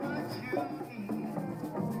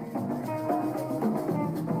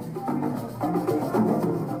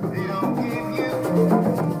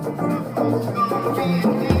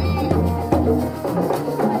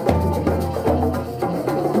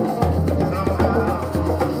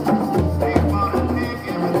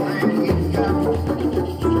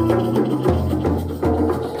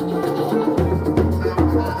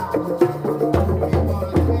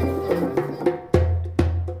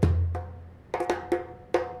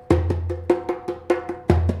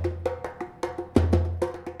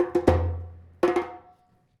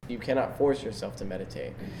cannot force yourself to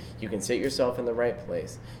meditate. You can sit yourself in the right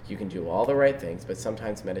place. You can do all the right things, but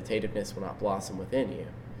sometimes meditativeness will not blossom within you.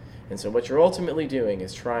 And so what you're ultimately doing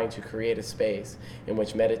is trying to create a space in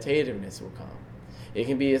which meditativeness will come. It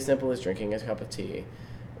can be as simple as drinking a cup of tea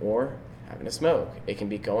or having a smoke. It can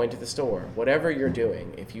be going to the store. Whatever you're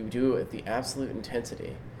doing, if you do it with the absolute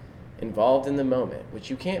intensity, involved in the moment, which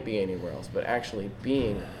you can't be anywhere else, but actually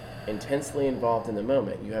being intensely involved in the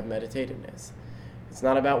moment, you have meditativeness. It's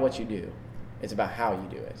not about what you do. It's about how you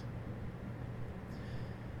do it.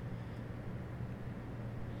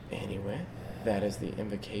 Anyway, that is the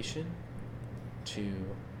invocation to...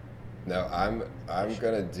 No, I'm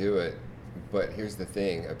gonna do it, but here's the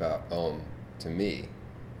thing about Om to me,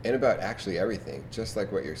 and about actually everything, just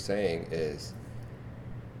like what you're saying is,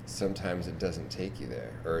 sometimes it doesn't take you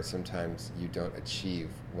there, or sometimes you don't achieve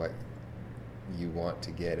what you want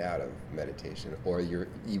to get out of meditation, or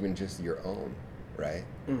even just your own, right?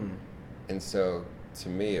 Mm. And so, to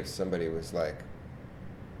me, if somebody was like,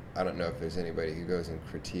 I don't know if there's anybody who goes and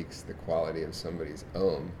critiques the quality of somebody's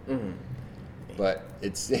Om, but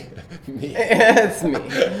it's me. It's me.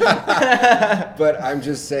 But I'm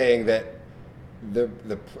just saying that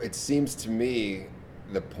it seems to me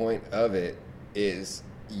the point of it is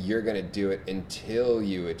you're going to do it until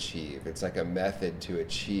you achieve. It's like a method to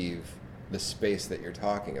achieve the space that you're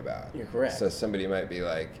talking about. You're correct. So somebody might be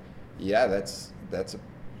like, yeah, that's a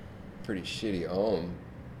pretty shitty Om.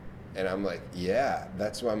 And I'm like, yeah,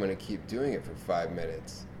 that's why I'm going to keep doing it for 5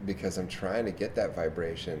 minutes, because I'm trying to get that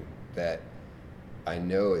vibration that I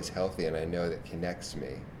know is healthy and I know that connects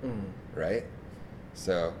me, right?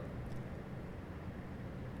 So,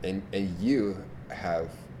 and you have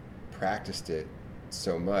practiced it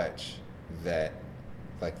so much that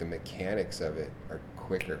like the mechanics of it are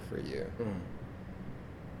quicker for you.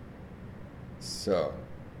 So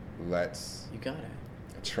let's you got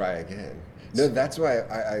it. Try again. No, that's why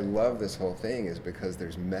I love this whole thing, is because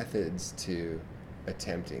there's methods to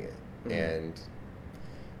attempting it. And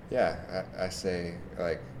yeah, I say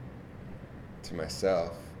like to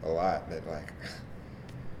myself a lot that like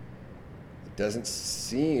it doesn't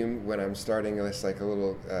seem, when I'm starting this like a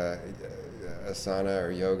little asana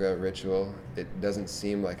or yoga ritual, it doesn't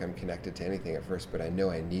seem like I'm connected to anything at first, but I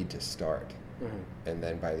know I need to start. And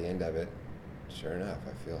then by the end of it, sure enough,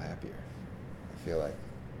 I feel happier. I feel like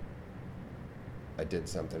I did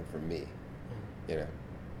something for me, you know,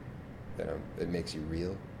 that it makes you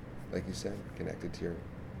real, like you said, connected to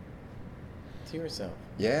yourself.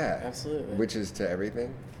 Yeah, absolutely. Which is to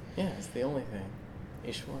everything. Yeah, it's the only thing.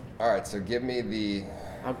 Ishwar. All right, so give me the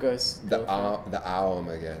Aum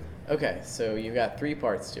again. Okay, so you've got 3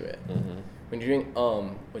 parts to it. When you're doing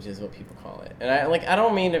which is what people call it, and I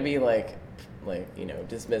don't mean to be like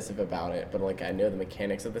dismissive about it, but like I know the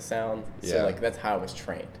mechanics of the sound, so like that's how I was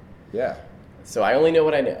trained. Yeah. So I only know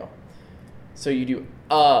what I know. So you do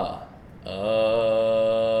There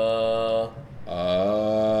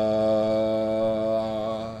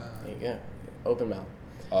you go. Open mouth.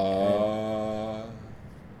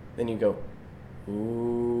 Then you go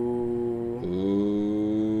ooh.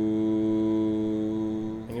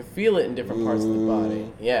 And you feel it in different parts of the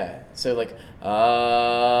body. Yeah. So like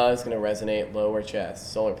is gonna resonate lower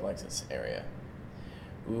chest, solar plexus area.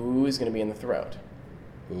 Ooh is gonna be in the throat.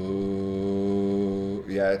 Ooh,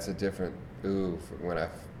 yeah, it's a different ooh when I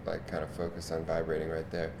like kind of focus on vibrating right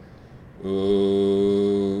there.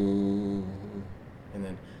 Ooh. And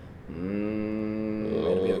then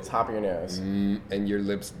it'll be at the top of your nose. And your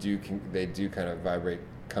lips do kind of vibrate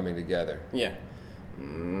coming together. Yeah.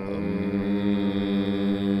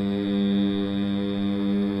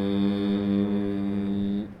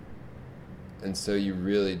 And so you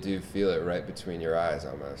really do feel it right between your eyes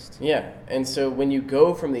almost. Yeah, and so when you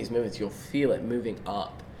go from these movements, you'll feel it moving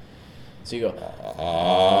up. So you go,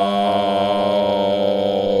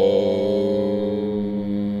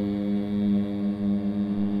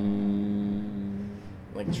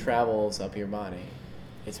 like travels up your body.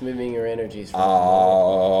 It's moving your energies from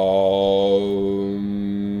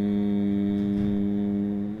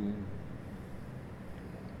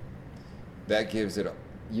that gives it.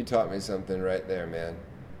 You taught me something right there, man.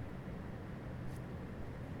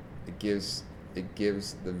 It gives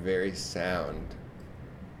the very sound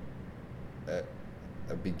a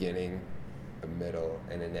beginning, a middle,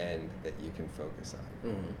 and an end that you can focus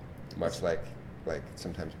on. Much like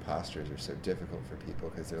sometimes postures are so difficult for people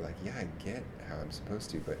because they're like, yeah, I get how I'm supposed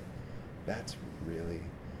to, but that's really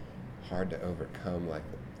hard to overcome, like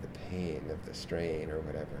the pain of the strain or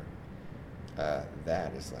whatever.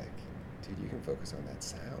 That is like, dude, you can focus on that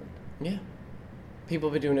sound. Yeah. People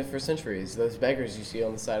have been doing it for centuries. Those beggars you see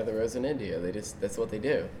on the side of the roads in India, that's what they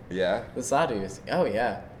do. Yeah? The sadhus. Oh,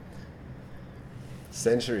 yeah.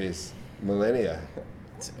 Centuries. Millennia.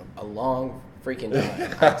 It's a long freaking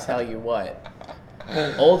time. I tell you what.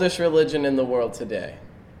 Oldest religion in the world today.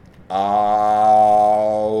 I'm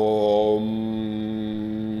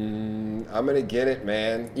going to get it,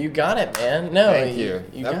 man. You got it, man. No, Thank you.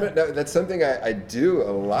 No, that's something I do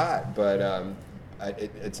a lot, but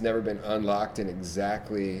it's never been unlocked in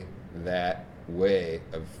exactly that way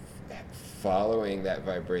of following that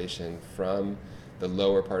vibration from the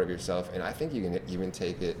lower part of yourself. And I think you can even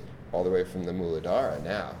take it all the way from the Muladhara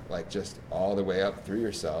now, like just all the way up through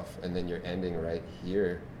yourself, and then you're ending right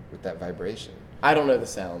here with that vibration. I don't know the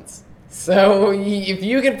sounds. So if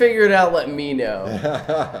you can figure it out, let me know.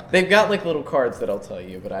 They've got like little cards that I'll tell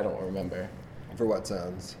you, but I don't remember. For what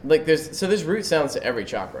sounds? Like there's root sounds to every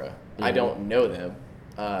chakra. Mm-hmm. I don't know them.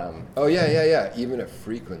 Yeah. Even a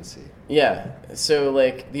frequency. Yeah. So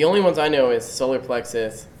like the only ones I know is solar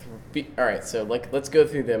plexus. All right. So like let's go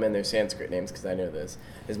through them and their Sanskrit names because I know this.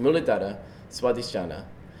 There's Muladhara, Swadhisthana,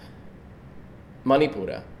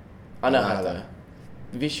 Manipura, Anahata,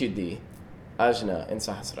 Vishuddhi, Ajna, and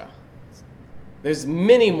Sahasrara. There's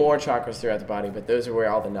many more chakras throughout the body, but those are where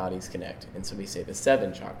all the nadis connect. And so we say the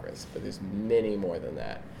 7 chakras, but there's many more than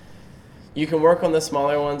that. You can work on the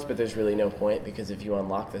smaller ones, but there's really no point because if you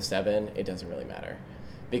unlock the 7, it doesn't really matter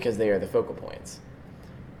because they are the focal points.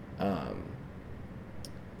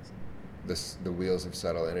 The wheels of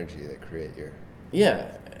subtle energy that create your...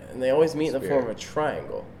 Yeah, and they always meet in the spirit. form of a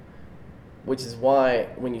triangle, which is why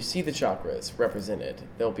when you see the chakras represented,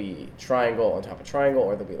 there'll be triangle on top of triangle,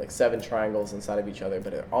 or there'll be like 7 triangles inside of each other,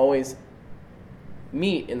 but they always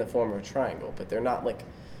meet in the form of a triangle, but they're not like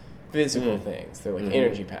physical things. They're like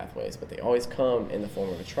energy pathways, but they always come in the form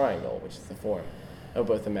of a triangle, which is the form of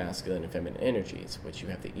both the masculine and feminine energies, which you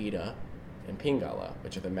have the Ida and Pingala,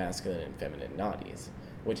 which are the masculine and feminine nadis,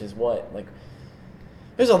 which is what, like,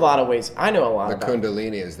 there's a lot of ways. I know a lot about... The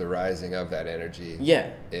Kundalini is the rising of that energy. Yeah.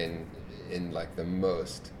 In like the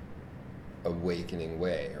most awakening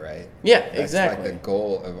way, right? Yeah, That's exactly. like the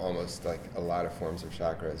goal of almost like a lot of forms of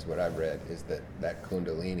chakras. What I've read is that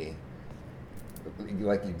Kundalini,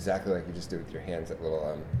 like exactly like you just do with your hands, that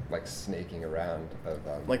little like snaking around of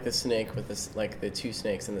like the snake with the 2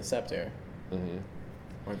 snakes in the scepter,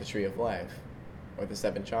 or the tree of life, or the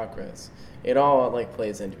 7 chakras. It all like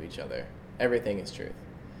plays into each other. Everything is truth.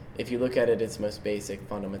 If you look at it, its most basic,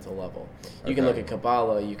 fundamental level. You can look at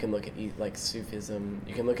Kabbalah, you can look at like Sufism,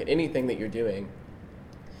 you can look at anything that you're doing.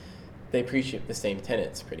 They preach the same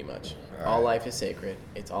tenets, pretty much. All life is sacred.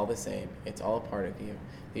 It's all the same. It's all a part of you.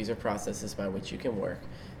 These are processes by which you can work.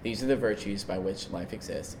 These are the virtues by which life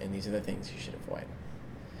exists, and these are the things you should avoid.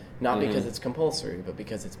 Not because it's compulsory, but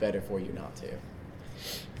because it's better for you not to.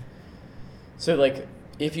 So, like,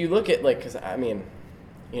 if you look at, like, because, I mean,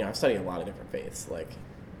 you know, I've studied a lot of different faiths. Like,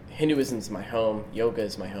 Hinduism is my home. Yoga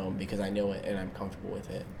is my home because I know it and I'm comfortable with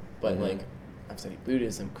it. But, like, I've studied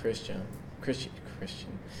Buddhism,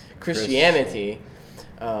 Christianity,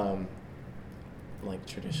 like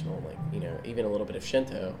traditional, like, you know, even a little bit of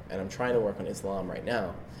Shinto, and I'm trying to work on Islam right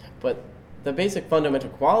now. But the basic fundamental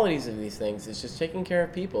qualities of these things is just taking care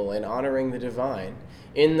of people and honoring the divine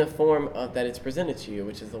in the form of that it's presented to you,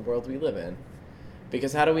 which is the world we live in.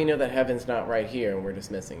 Because how do we know that heaven's not right here and we're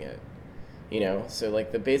just missing it? You know, so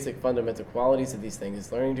like the basic fundamental qualities of these things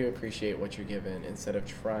is learning to appreciate what you're given instead of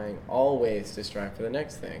trying always to strive for the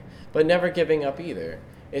next thing, but never giving up either.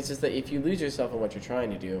 It's just that if you lose yourself in what you're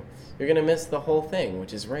trying to do, you're going to miss the whole thing,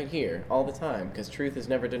 which is right here all the time, because truth is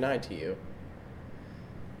never denied to you.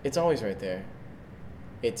 It's always right there.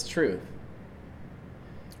 It's truth.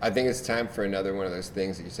 I think it's time for another one of those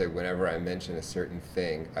things that you say whenever I mention a certain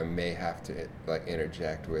thing, I may have to like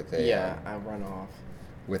interject with a... Yeah, I run off.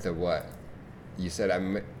 With a what? You said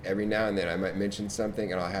every now and then I might mention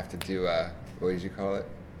something and I'll have to do what did you call it?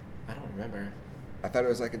 I don't remember. I thought it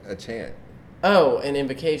was like a chant. Oh, an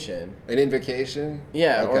invocation. An invocation?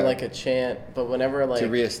 Yeah, okay. Or like a chant, but whenever like... To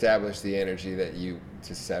reestablish the energy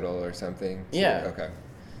to settle or something? Yeah. Okay.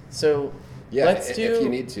 So, yeah, let's do... if you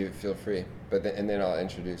need to, feel free. And then I'll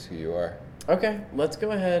introduce who you are. Okay, let's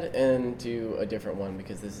go ahead and do a different one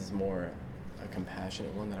because this is more a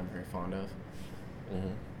compassionate one that I'm very fond of.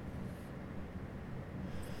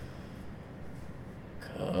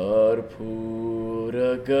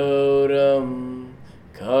 Karpura Gauram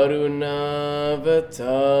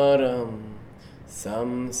Karunavataram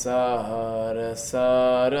Samsara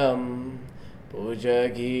Saram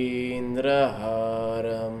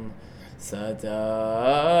Pujagindraharam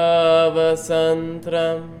Sada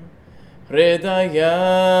Vasantram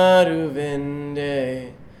Hridayaru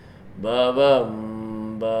Vinde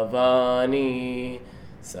Bhavam Bhavani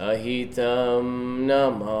Sahitam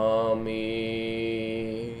Namami.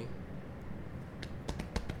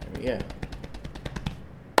 There we go.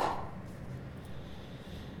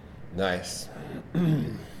 Nice.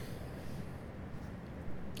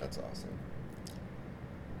 That's awesome.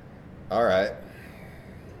 All right.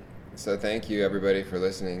 So thank you, everybody, for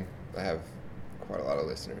listening. I have quite a lot of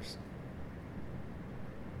listeners.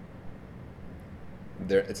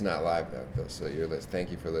 It's not live, though, so thank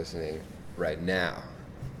you for listening right now.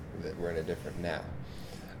 We're in a different now.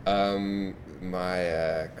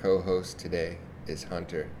 My co-host today is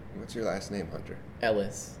Hunter. What's your last name, Hunter?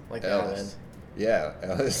 Ellis, like the Ellis. island. Yeah,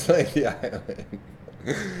 Ellis, like the island.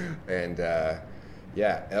 And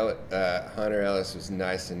Hunter Ellis was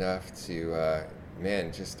nice enough to,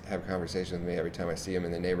 just have a conversation with me every time I see him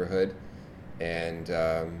in the neighborhood. And,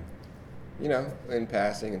 in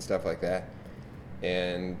passing and stuff like that.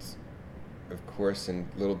 And, of course, in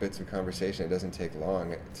little bits of conversation, it doesn't take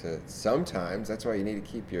long sometimes, that's why you need to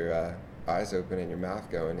keep your eyes open and your mouth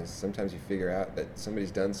going, is sometimes you figure out that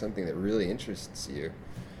somebody's done something that really interests you.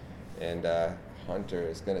 And Hunter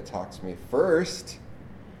is going to talk to me first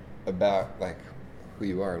about, like, who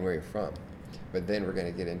you are and where you're from. But then we're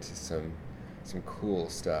going to get into some cool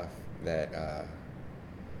stuff that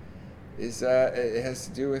it has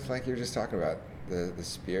to do with, like you were just talking about, the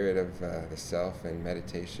spirit of the self and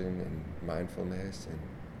meditation and mindfulness and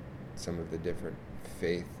some of the different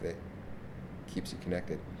faith that keeps you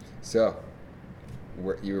connected. So,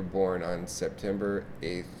 you were born on September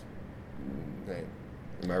 8th.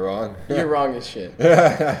 Am I wrong? You're wrong as shit.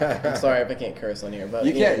 I'm sorry if I can't curse on here, but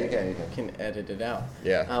you can edit it out.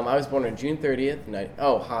 Yeah. I was born on June 30th.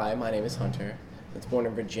 Hi, my name is Hunter. I was born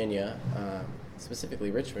in Virginia,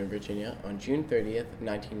 specifically Richmond, Virginia, on June 30th,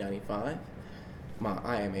 1995.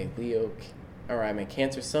 I'm a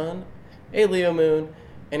Cancer sun, a Leo moon,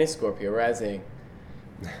 and a Scorpio rising.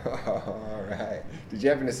 All right. Did you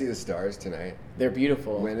happen to see the stars tonight? They're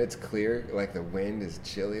beautiful. When it's clear, like the wind is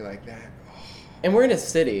chilly like that. And we're in a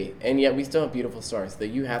city, and yet we still have beautiful stars. That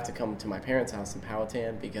you have to come to my parents' house in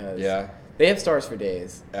Powhatan because they have stars for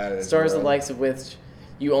days. Stars the likes of which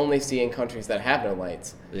you only see in countries that have no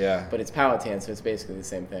lights. Yeah. But it's Powhatan, so it's basically the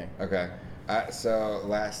same thing. Okay. So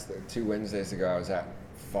last 2 Wednesdays ago, I was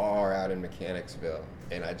far out in Mechanicsville,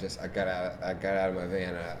 and I got out of my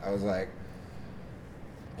van, and I was like,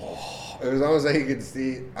 it was almost like you could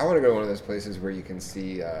see. I want to go to one of those places where you can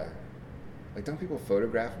see, like, don't people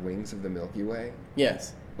photograph wings of the Milky Way?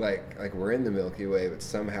 Yes. Like we're in the Milky Way, but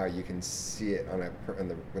somehow you can see it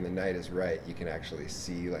when the night is right. You can actually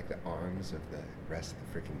see, like, the arms of the rest of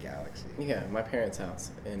the freaking galaxy. Yeah, my parents' house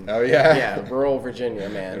in rural Virginia,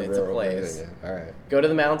 man. It's a place. Virginia. All right. Go to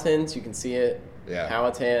the mountains, you can see it. Yeah.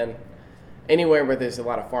 Powhatan, anywhere where there's a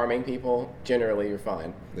lot of farming people, generally you're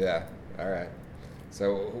fine. Yeah. All right.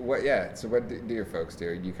 So what? Yeah. So what do your folks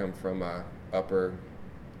do? You come from upper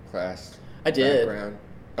class background?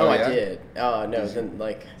 I did. Oh, no.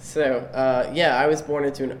 I was born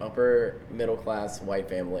into an upper middle class white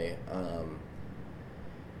family.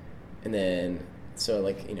 And then,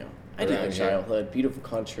 I did my childhood. Beautiful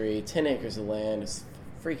country, 10 acres of land. It was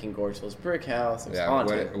freaking gorgeous. It was brick house. It was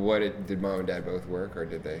haunted. Did mom and dad both work, or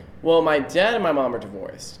did they? Well, my dad and my mom are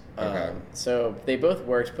divorced. Okay. So they both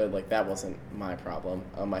worked, but, that wasn't my problem.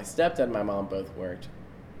 My stepdad and my mom both worked.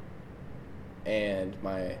 And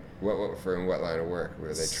my... In what line of work?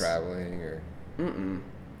 Were they traveling, or?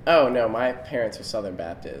 Oh, no, my parents are Southern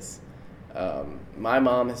Baptists. My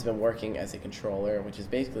mom has been working as a controller, which is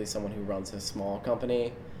basically someone who runs a small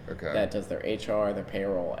company that does their HR, their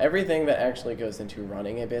payroll, everything that actually goes into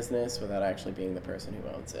running a business without actually being the person who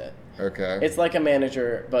owns it. Okay. It's like a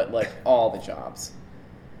manager, but, all the jobs.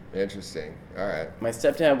 Interesting. All right. My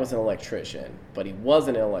stepdad was an electrician, but he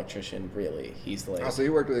wasn't an electrician, really. He's so he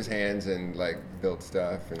worked with his hands and, built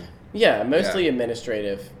stuff and... Yeah, mostly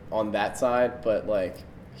administrative on that side, but,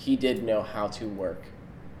 he did know how to work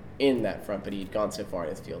in that front, but he'd gone so far in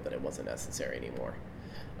his field that it wasn't necessary anymore.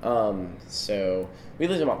 So we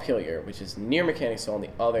lived in Montpelier, which is near Mechanicsville on the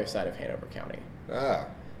other side of Hanover County. Ah.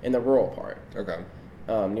 In the rural part. Okay.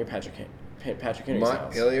 Near Patrick Cooney's house.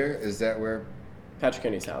 Montpelier? Is that where... Patrick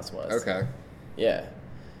Cooney's house was. Okay. Yeah.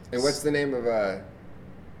 And what's the name of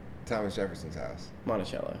Thomas Jefferson's house?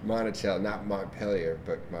 Monticello. Monticello, not Montpelier,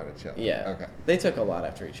 but Monticello. Yeah. Okay. They took a lot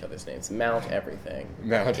after each other's names. Mount everything.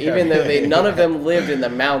 Mount Even though none of them lived in the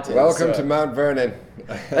mountains. Welcome to Mount Vernon.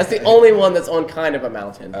 That's the only one that's on kind of a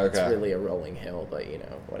mountain. Okay. It's really a rolling hill, but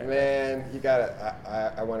whatever. Man, you gotta.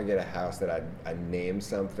 I want to get a house that I name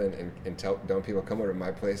something and don't people come over to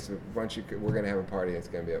my place. We're gonna have a party. It's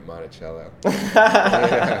gonna be at Monticello.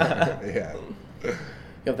 Yeah.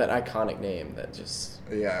 You have that iconic name that just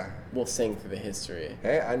will sing through the history.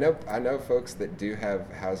 Hey, I know folks that do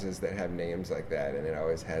have houses that have names like that, and it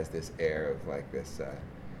always has this air of like this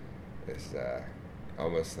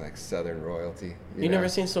almost like Southern royalty. You know? Never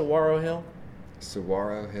seen Saguaro Hill?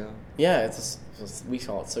 Saguaro Hill? Yeah, we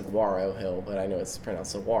call it Saguaro Hill, but I know it's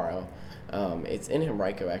pronounced Saguaro. It's in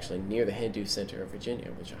Henrico, actually, near the Hindu Center of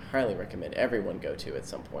Virginia, which I highly recommend everyone go to at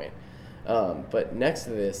some point. But next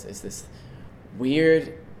to this is this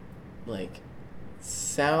weird, like,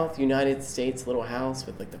 South United States little house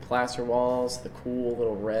with, like, the plaster walls, the cool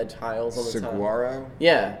little red tiles on the top. Saguaro?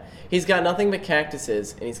 Yeah. He's got nothing but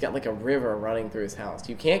cactuses, and he's got, like, a river running through his house.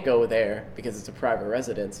 You can't go there because it's a private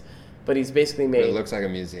residence, but he's basically made... It looks like a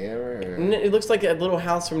museum? Or? It looks like a little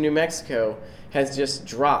house from New Mexico has just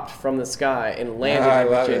dropped from the sky and landed in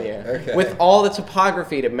Virginia. Okay. With all the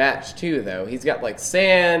topography to match, too, though. He's got, like,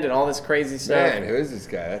 sand and all this crazy stuff. Man, who is this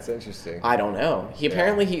guy? That's interesting. I don't know.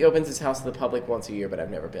 Apparently he opens his house to the public once a year, but I've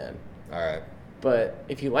never been. All right. But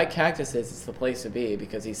if you like cactuses, it's the place to be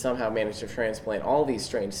because he somehow managed to transplant all these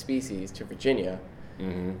strange species to Virginia,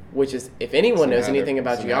 which is, if anyone knows anything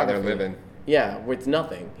about geography... Now they're living. Yeah, where it's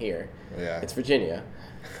nothing here. Yeah. It's Virginia.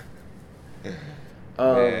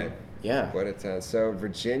 Man. Yeah. What a town. So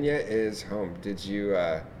Virginia is home. Did you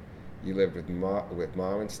you lived with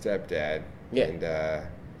mom and stepdad? Yeah. And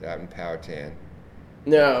out in Powhatan.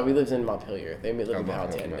 No, we lived in Montpelier. They live in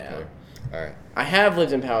Powhatan now. All right. I have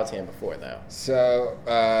lived in Powhatan before, though. So,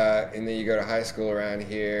 and then you go to high school around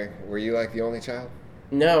here. Were you like the only child?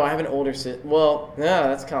 No, I have an older sister. Well, no,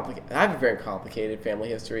 that's complicated. I have a very complicated family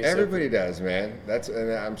history. Everybody does, man.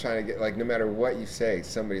 And I'm trying to get, like, no matter what you say,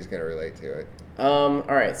 somebody's going to relate to it. All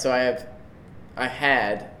right, so I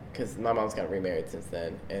had, because my mom's gotten remarried since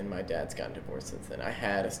then, and my dad's gotten divorced since then. I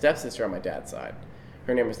had a stepsister on my dad's side.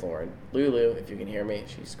 Her name is Lauren. Lulu, if you can hear me,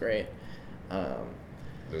 she's great.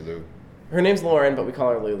 Lulu. Her name's Lauren, but we call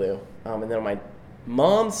her Lulu. And then on my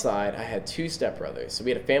mom's side, I had two stepbrothers. So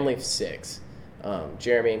we had a family of 6.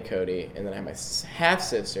 Jeremy and Cody, and then I had my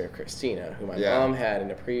half-sister, Christina, who my mom had in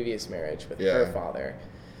a previous marriage with her father.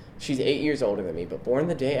 She's 8 years older than me, but born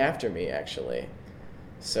the day after me, actually.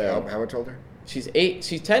 So how much older? She's 8.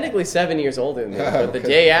 She's technically 7 years older than me, but the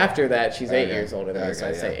day after that, she's 8 years older than me, so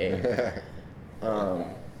I say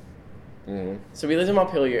 8. So we lived in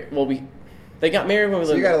Montpelier. Well, they got married when we lived.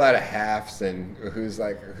 So you got a lot of halves, and whose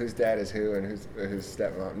dad is who, and whose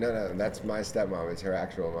stepmom. No, that's my stepmom. It's her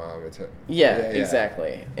actual mom. It's her. Yeah,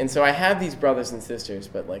 exactly. And so I have these brothers and sisters,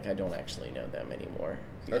 but like I don't actually know them anymore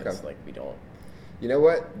because like we don't. You know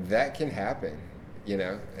what? That can happen.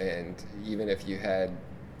 And even if you had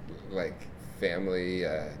like family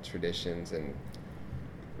traditions and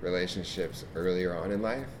relationships earlier on in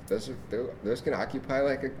life, those can occupy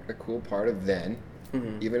like a cool part of then,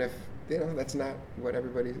 even if. That's not what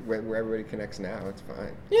where everybody connects now. It's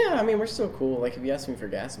fine. Yeah, I mean, we're still cool. Like, if you asked me for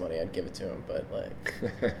gas money, I'd give it to him. But,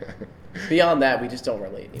 like, beyond that, we just don't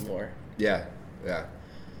relate anymore. Yeah.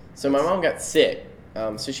 So my mom got sick.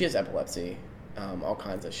 So she has epilepsy, all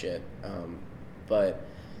kinds of shit.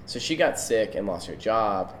 So she got sick and lost her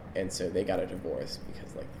job, and so they got a divorce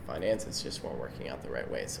because, like, the finances just weren't working out the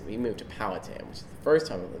right way. So we moved to Powhatan, which is the first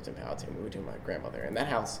time we lived in Powhatan. We moved to my grandmother, and that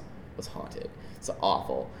house was haunted. It's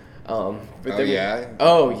awful. Oh, Gave you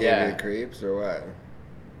the creeps or what?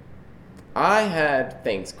 I had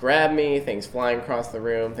things grab me, things flying across the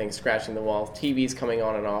room, things scratching the walls, TVs coming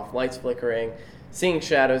on and off, lights flickering, seeing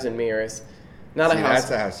shadows and mirrors.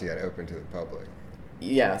 That's a house you got to open to the public.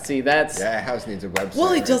 Yeah, see, that's... That house needs a website.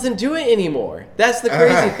 Well, he doesn't do it anymore. That's the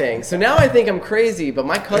crazy thing. So now I think I'm crazy, but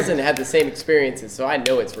my cousin had the same experiences, so I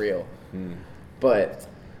know it's real. But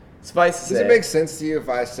suffice to say... Does it make sense to you if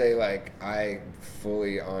I say, like, I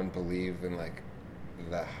fully believe in, like,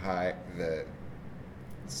 the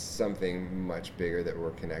something much bigger that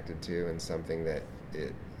we're connected to, and something that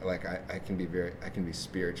I can be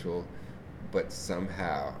spiritual, but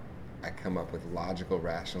somehow I come up with logical,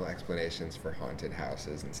 rational explanations for haunted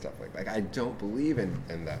houses and stuff like that. Like, I don't believe in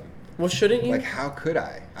them. Well, shouldn't you? Like, how could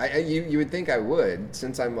I? You would think I would,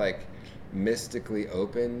 since I'm, like, mystically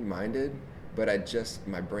open-minded, but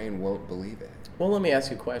my brain won't believe it. Well, let me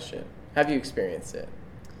ask you a question. Have you experienced it?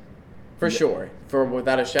 For sure.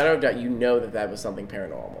 Without a shadow of doubt, you know that was something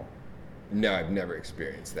paranormal. No, I've never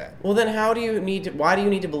experienced that. Well, then why do you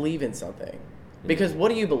need to believe in something? Because what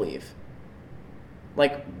do you believe?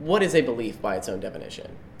 Like, what is a belief by its own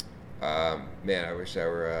definition? Man, I wish I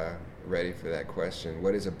were ready for that question.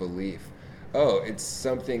 What is a belief? Oh, it's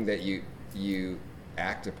something that you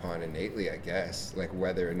act upon innately, I guess, like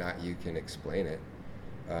whether or not you can explain it.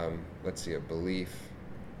 Let's see, a belief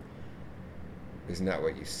is not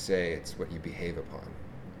what you say, it's what you behave upon.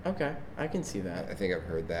 Okay, I can see that. I think I've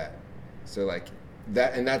heard that. So like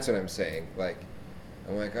that, and that's what I'm saying. Like,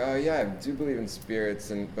 I'm like, oh yeah, I do believe in spirits,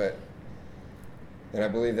 and I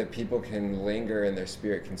believe that people can linger and their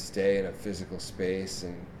spirit can stay in a physical space,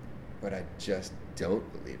 but I just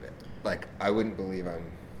don't believe it. Like, I wouldn't believe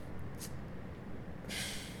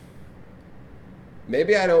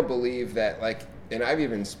maybe I don't believe that, like, and I've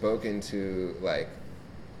even spoken to, like,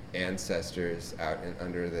 ancestors out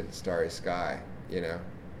under the starry sky, you know?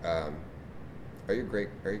 Are your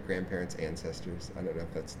grandparents ancestors? I don't know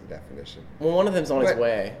if that's the definition. Well, one of them's on his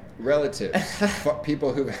way. Relatives.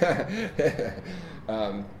 People who've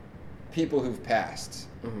passed.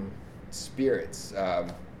 Mm-hmm. Spirits.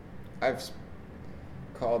 I've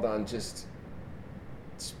called on just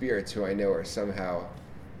spirits who I know are somehow,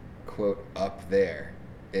 quote, up there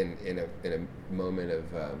in a moment of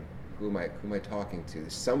who am I talking to?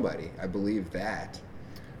 Somebody. I believe that.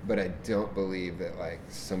 But I don't believe that, like,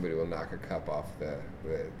 somebody will knock a cup off the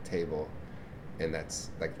table, and that's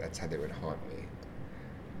how they would haunt me.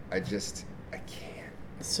 I can't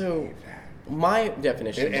believe that. My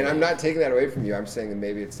definition... And I'm not taking that away from you. I'm saying that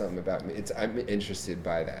maybe it's something about me. I'm interested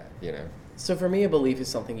by that, you know? So for me, a belief is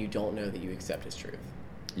something you don't know that you accept as truth.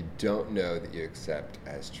 You don't know that you accept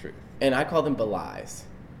as truth. And I call them belies.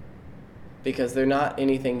 Because they're not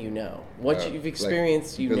anything you know. What you've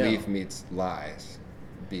experienced, like, belief meets lies.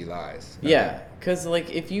 Be lies. Yeah, because like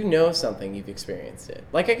if you know something, you've experienced it.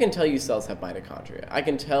 Like I can tell you cells have mitochondria. I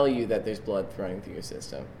can tell you that there's blood running through your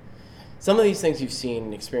system. Some of these things you've seen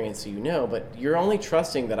and experienced, so you know, but you're only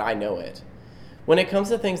trusting that I know it. When it comes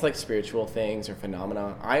to things like spiritual things or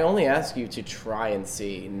phenomena, I only ask you to try and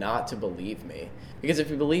see, not to believe me. Because if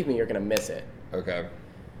you believe me, you're going to miss it. Okay.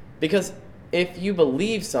 Because if you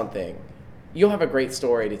believe something, you'll have a great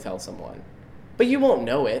story to tell someone. But you won't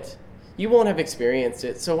know it. You won't have experienced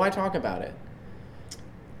it, so why talk about it?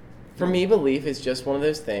 For me, belief is just one of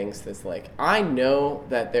those things that's like, I know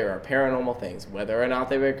that there are paranormal things. Whether or not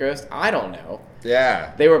they were ghosts, I don't know.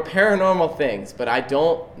 Yeah. They were paranormal things, but I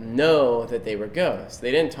don't know that they were ghosts.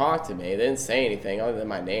 They didn't talk to me. They didn't say anything other than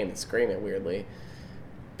my name and scream it weirdly.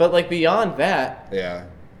 But, like, beyond that, yeah,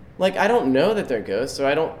 like, I don't know that they're ghosts, so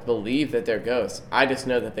I don't believe that they're ghosts. I just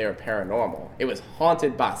know that they were paranormal. It was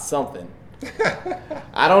haunted by something.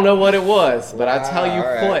 I don't know what it was, but I tell you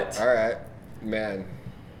what. All right. Man,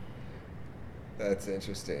 that's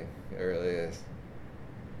interesting. It really is.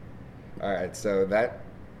 All right, so that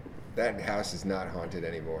house is not haunted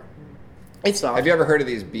anymore. It's not. Have you ever heard of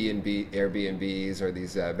these B&B Airbnbs or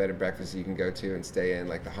these bed and breakfasts you can go to and stay in,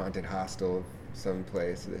 like the haunted hostel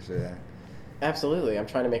someplace, this or that? Absolutely. I'm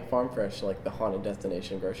trying to make Farm Fresh like the haunted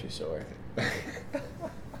destination grocery store.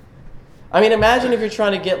 I mean, imagine if you're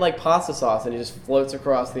trying to get like pasta sauce and it just floats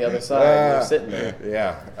across the other side and you're sitting there.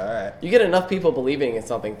 Yeah, all right. You get enough people believing in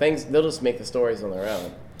something, they'll just make the stories on their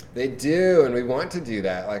own. They do, and we want to do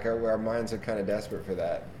that. Like our minds are kind of desperate for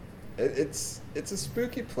that. It's a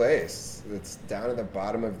spooky place. It's down at the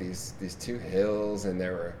bottom of these two hills, and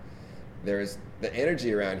there's the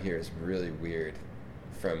energy around here is really weird,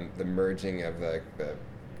 from the merging of the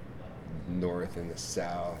north and the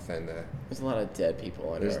south, and there's a lot of dead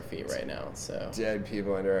people under our feet right now. So dead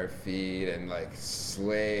people under our feet, and like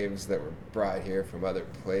slaves that were brought here from other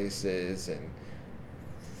places, and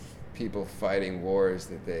people fighting wars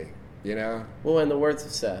that they, you know. Well, in the words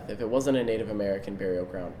of Seth, if it wasn't a Native American burial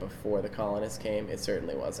ground before the colonists came, it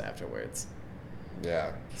certainly was afterwards.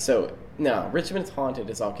 Yeah. So no, Richmond's haunted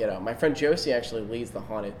as all get out. My friend Josie actually led the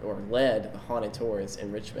haunted tours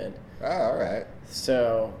in Richmond. Oh, all right.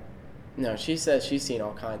 So. No, she says she's seen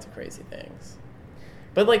all kinds of crazy things.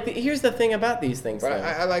 But, like, here's the thing about these things, but though.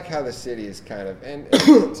 I like how the city is kind of, and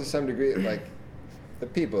to some degree, like,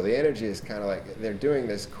 the energy is kind of like, they're doing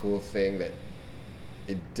this cool thing that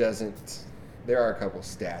it doesn't, there are a couple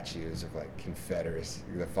statues of, like, Confederates,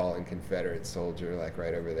 the fallen Confederate soldier, like,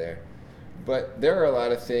 right over there. But there are a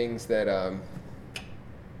lot of things that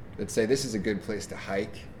say this is a good place to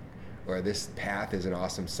hike, or this path is an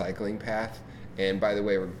awesome cycling path. And by the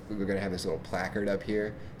way, we're going to have this little placard up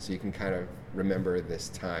here, so you can kind of remember this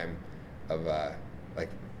time of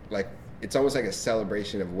like it's almost like a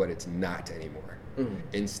celebration of what it's not anymore. Mm-hmm.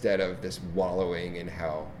 Instead of this wallowing in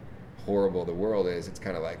how horrible the world is, it's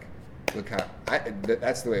kind of like look how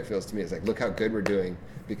that's the way it feels to me. It's like, look how good we're doing,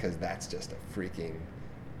 because that's just a freaking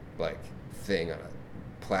like thing on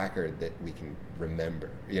a placard that we can remember,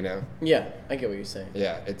 you know? Yeah, I get what you're saying.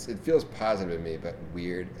 Yeah, it feels positive to me, but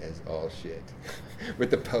weird as all shit.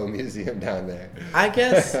 With the Poe Museum down there. I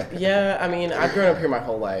guess, yeah, I mean, I've grown up here my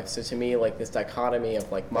whole life, so to me, like, this dichotomy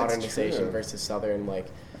of, like, modernization versus Southern, like,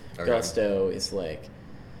 gusto is, like...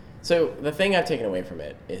 So the thing I've taken away from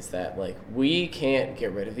it is that, like, we can't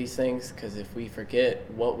get rid of these things, because if we forget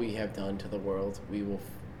what we have done to the world, we will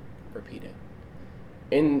repeat it.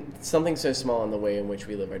 In something so small in the way in which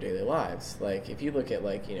we live our daily lives. Like, if you look at,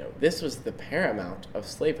 like, you know, this was the paramount of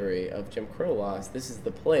slavery, of Jim Crow laws, this is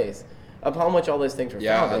the place upon which all those things were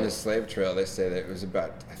founded. Yeah, on the slave trail, they say that it was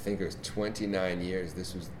about, I think it was 29 years.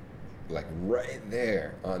 This was, like, right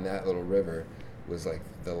there on that little river was, like,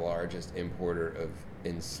 the largest importer of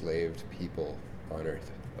enslaved people on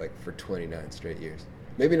Earth, like, for 29 straight years.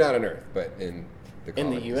 Maybe not on Earth, but in the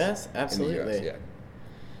colonies. In the U.S.? Absolutely. In the U.S., yeah.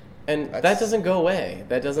 And that doesn't go away.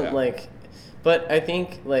 That doesn't, like... But I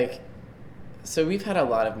think, like... So we've had a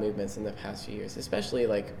lot of movements in the past few years, especially,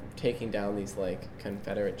 like, taking down these, like,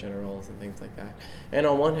 Confederate generals and things like that. And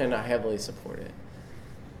on one hand, I heavily support it.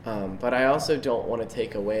 But I also don't want to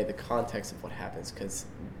take away the context of what happens, because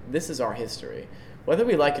this is our history. Whether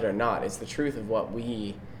we like it or not, it's the truth of what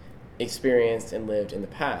we experienced and lived in the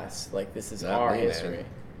past. Like, this is our history. Man.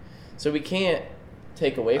 So we can't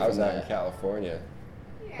take away from that. I was out in California.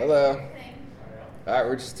 Hello. All right,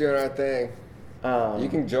 we're just doing our thing. You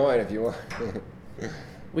can join if you want.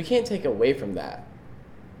 We can't take away from that,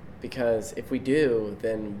 because if we do,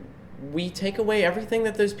 then we take away everything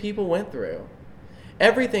that those people went through,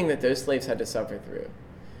 everything that those slaves had to suffer through,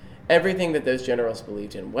 everything that those generals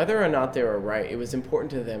believed in. Whether or not they were right, it was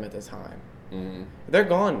important to them at the time. Mm-hmm. They're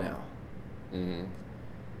gone now. Mm-hmm.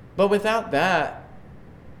 But without that,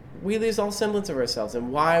 we lose all semblance of ourselves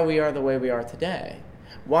and why we are the way we are today.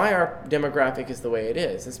 Why our demographic is the way it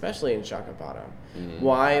is, especially in Shaka Bottom. Mm-hmm.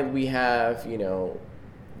 Why we have, you know,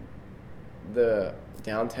 the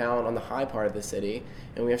downtown on the high part of the city,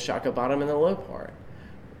 and we have Shaka Bottom in the low part.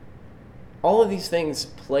 All of these things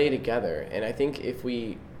play together, and I think if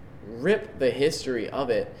we rip the history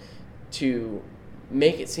of it to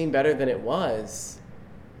make it seem better than it was,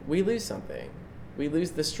 we lose something. We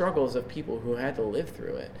lose the struggles of people who had to live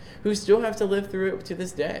through it, who still have to live through it to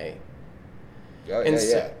this day. Oh,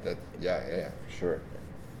 yeah, for sure.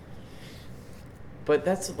 But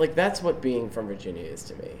that's what being from Virginia is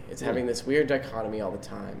to me. It's having this weird dichotomy all the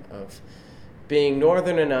time of being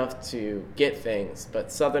northern enough to get things,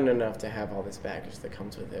 but southern enough to have all this baggage that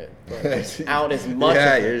comes with it. But out as much.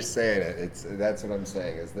 Yeah, you're saying it. That's what I'm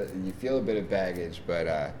saying. Is that you feel a bit of baggage,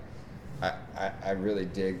 but I really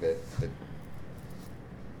dig that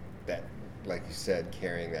like you said,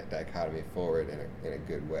 carrying that dichotomy forward in a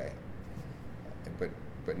good way.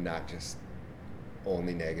 But not just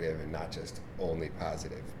only negative and not just only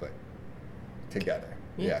positive, but together.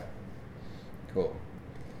 Yeah. Cool.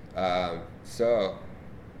 So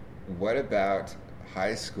what about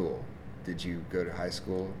high school? Did you go to high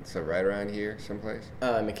school? So right around here, someplace?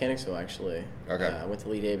 Mechanicsville, actually. Okay. I went to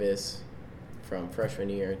Lee Davis from freshman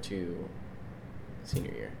year to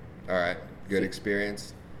senior year. All right. Good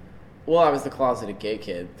experience? Well, I was the closeted gay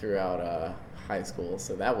kid throughout high school,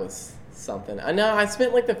 so that was something. I know I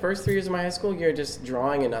spent like the first 3 years of my high school year just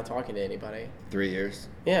drawing and not talking to anybody. 3 years?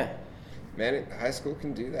 Yeah. Man, high school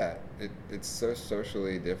can do that. It's so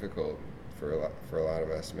socially difficult for a lot of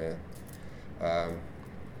us, man.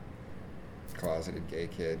 Closeted gay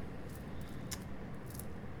kid.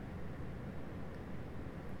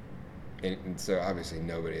 And so obviously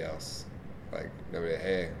nobody else, like nobody.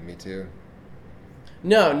 Hey, me too.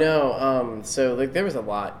 No. So like there was a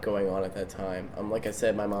lot going on at that time. Like I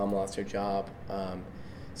said, my mom lost her job.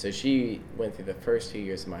 So she went through the first 2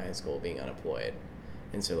 years of my high school being unemployed.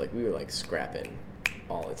 And so like we were like scrapping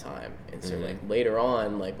all the time. And so like later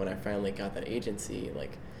on, like when I finally got that agency,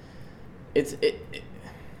 like it's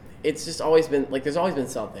just always been like there's always been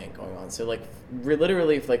something going on. So like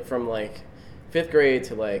literally like from like 5th grade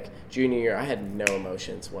to like junior year, I had no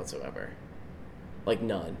emotions whatsoever. Like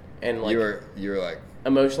none. And like you were like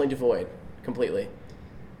emotionally devoid completely.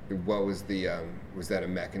 What was the was that a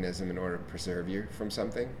mechanism in order to preserve you from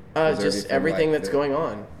something? Just everything like that's going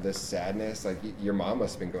on. The sadness, like your mom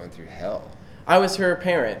must have been going through hell. I was her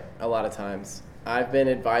parent a lot of times. I've been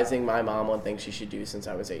advising my mom on things she should do since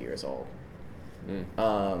I was 8 years old.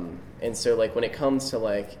 And so like when it comes to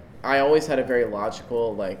like, I always had a very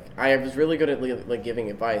logical, like I was really good at like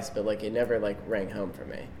giving advice, but like it never like rang home for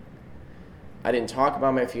me. I didn't talk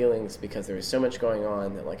about my feelings because there was so much going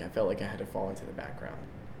on that like I felt like I had to fall into the background.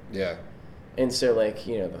 Yeah. And so, like,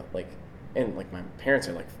 you know, and like my parents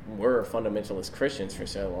were fundamentalist Christians for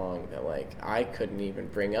so long that like I couldn't even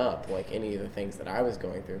bring up like any of the things that I was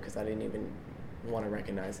going through because I didn't even want to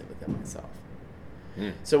recognize it within myself.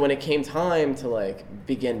 So when it came time to like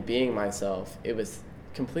begin being myself, it was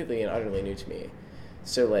completely and utterly new to me.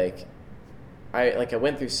 So like I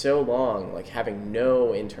went through so long like having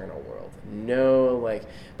no internal world,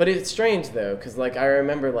 but it's strange though, because like I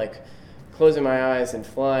remember like closing my eyes and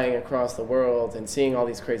flying across the world and seeing all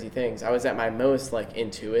these crazy things. I was at my most like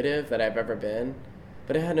intuitive that I've ever been,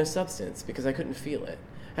 but it had no substance because I couldn't feel it.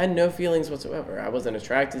 I had no feelings whatsoever. I wasn't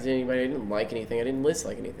attracted to anybody. I didn't like anything. I didn't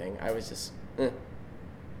dislike anything. I was just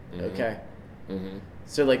okay.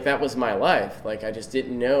 So like that was my life. Like I just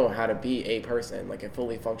didn't know how to be a person, like a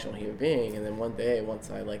fully functional human being. And then one day, once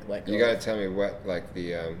I like let go, you gotta tell me what like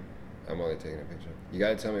the I'm only taking a picture. You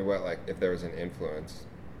gotta tell me what like if there was an influence.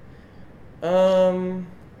 A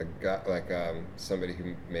guy, like somebody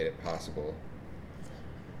who made it possible.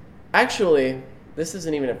 Actually, this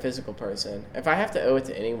isn't even a physical person. If I have to owe it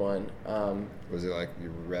to anyone, was it like you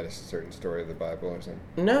read a certain story of the Bible or something?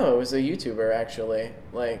 No, it was a YouTuber actually.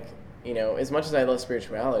 Like, you know, as much as I love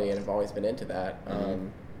spirituality and I've always been into that,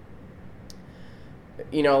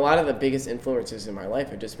 you know, a lot of the biggest influences in my life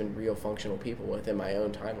have just been real functional people within my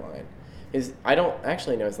own timeline. I don't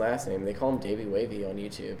actually know his last name. They call him Davey Wavy on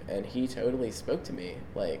YouTube, and he totally spoke to me.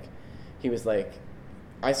 Like, he was like,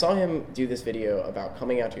 I saw him do this video about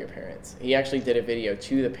coming out to your parents. He actually did a video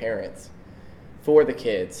to the parents for the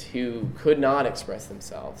kids who could not express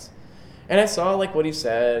themselves. And I saw like what he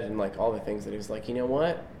said and like all the things that he was like, you know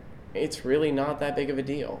what? It's really not that big of a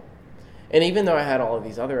deal. And even though I had all of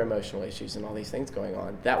these other emotional issues and all these things going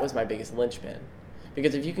on, that was my biggest linchpin.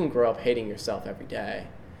 Because if you can grow up hating yourself every day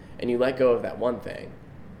and you let go of that one thing,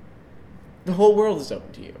 the whole world is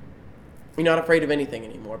open to you. You're not afraid of anything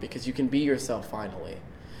anymore because you can be yourself finally.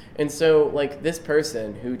 And so, like, this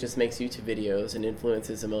person who just makes YouTube videos and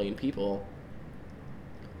influences a million people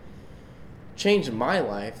changed my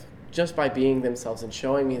life just by being themselves and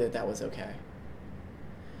showing me that that was okay.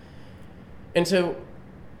 And so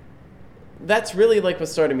that's really like what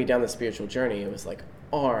started me down the spiritual journey. It was like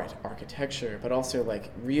art, architecture, but also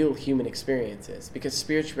like real human experiences, because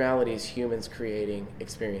spirituality is humans creating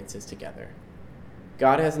experiences together.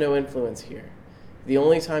 God has no influence here. The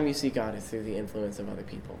only time you see God is through the influence of other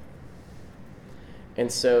people.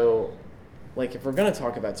 And so, like, if we're going to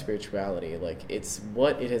talk about spirituality, like, it's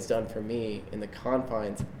what it has done for me in the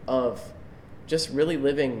confines of just really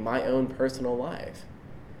living my own personal life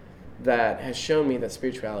that has shown me that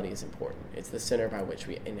spirituality is important. It's the center by which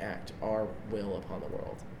we enact our will upon the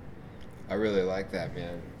world. I really like that,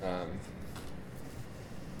 man.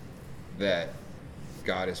 That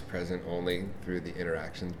God is present only through the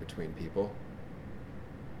interactions between people.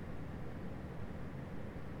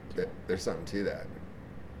 There's something to that.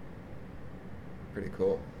 Pretty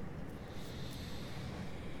cool.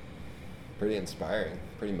 Pretty inspiring.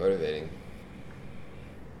 Pretty motivating.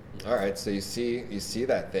 All right, so you see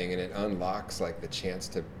that thing, and it unlocks like the chance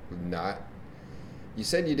to not. You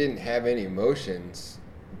said you didn't have any emotions,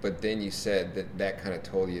 but then you said that kind of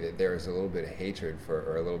told you that there was a little bit of hatred for,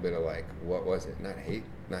 or a little bit of like, what was it? Not hate.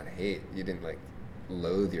 You didn't like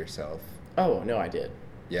loathe yourself. Oh no, I did.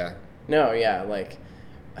 Yeah. No, yeah, like.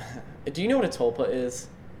 Do you know what a tulpa is?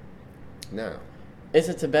 No. It's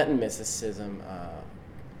a Tibetan mysticism.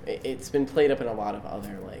 It's been played up in a lot of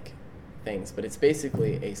other like things, but it's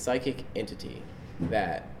basically a psychic entity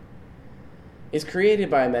that is created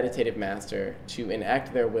by a meditative master to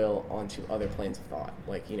enact their will onto other planes of thought.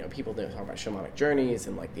 Like, you know, people talk about shamanic journeys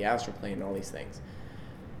and like the astral plane and all these things.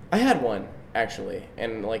 I had one, actually,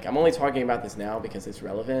 and like I'm only talking about this now because it's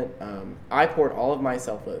relevant. I poured all of my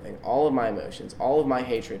self-loathing, all of my emotions, all of my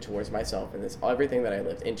hatred towards myself and everything that I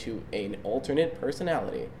lived into an alternate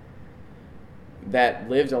personality that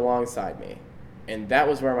lived alongside me. And that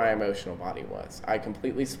was where my emotional body was. I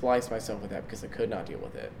completely spliced myself with that because I could not deal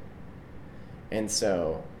with it. And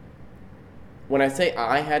so when I say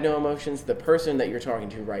I had no emotions, the person that you're talking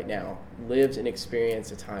to right now lived and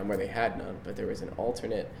experienced a time where they had none, but there was an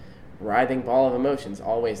alternate writhing ball of emotions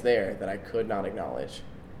always there that I could not acknowledge.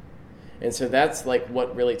 And so that's like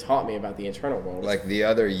what really taught me about the internal world. Like the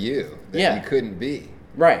other you that you couldn't be.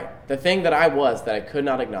 Right. The thing that I was that I could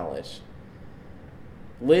not acknowledge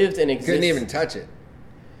lived and existed. Couldn't even touch it.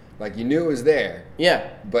 Like you knew it was there. Yeah.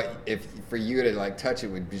 But if for you to like touch it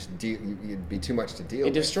would just it'd be too much to deal with.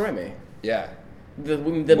 It'd destroy me. Yeah. The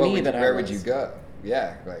me that I was. Where would you go?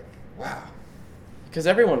 Yeah. Like, wow. Because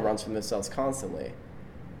everyone runs from themselves constantly.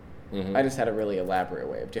 Mm-hmm. I just had a really elaborate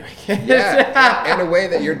way of doing it. Yeah, and a way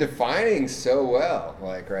that you're defining so well,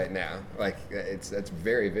 like right now. Like that's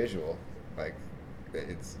very visual. Like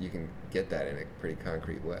you can get that in a pretty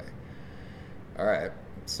concrete way. All right,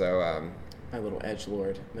 so my little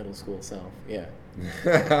edgelord middle school self. Yeah.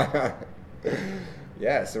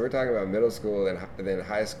 Yeah, so we're talking about middle school and then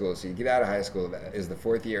high school. So you get out of high school. Is the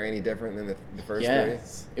fourth year any different than the first three?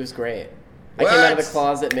 Yes, it was great. What? I came out of the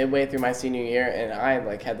closet midway through my senior year, and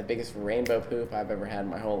I had the biggest rainbow poop I've ever had in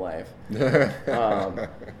my whole life.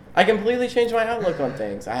 I completely changed my outlook on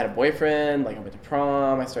things. I had a boyfriend, I went to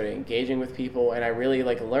prom, I started engaging with people, and I really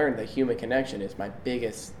learned that human connection is my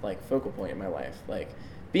biggest focal point in my life.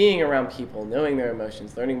 Being around people, knowing their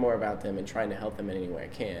emotions, learning more about them, and trying to help them in any way I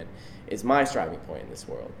can is my striving point in this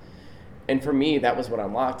world. And for me, that was what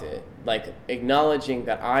unlocked it. Acknowledging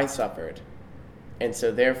that I suffered, and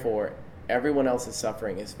so therefore everyone else's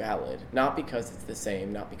suffering is valid, not because it's the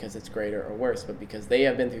same, not because it's greater or worse, but because they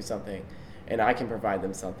have been through something and I can provide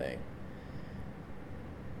them something,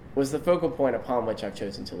 was the focal point upon which I've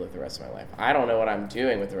chosen to live the rest of my life. I don't know what I'm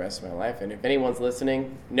doing with the rest of my life, and if anyone's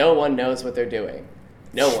listening, no one knows what they're doing.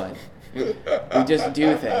 No one. We just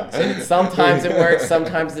do things. And sometimes it works,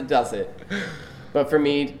 sometimes it doesn't. But for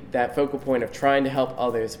me, that focal point of trying to help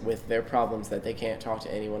others with their problems that they can't talk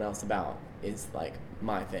to anyone else about is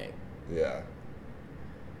my thing. Yeah.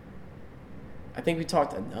 I think we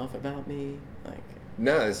talked enough about me.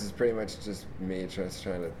 No, this is pretty much just me just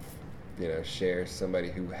trying to, share somebody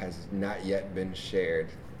who has not yet been shared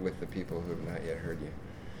with the people who have not yet heard you.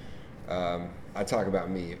 I talk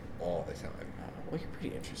about me all the time. Well, you're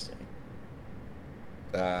pretty interesting.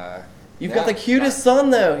 You've got the cutest son,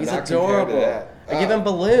 though. He's not adorable. I give him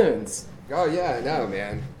balloons. Oh, yeah, I know,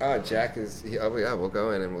 man. Oh, Jack is... oh, yeah, we'll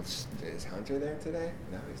go in and is Hunter there today?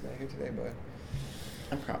 No, he's not here today, bud.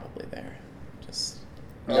 I'm probably there. Just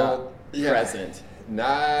not present.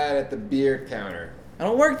 Not at the beer counter. I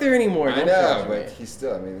don't work there anymore. I know, but he's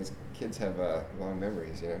still... these kids have long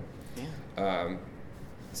memories, Yeah.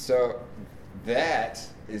 So that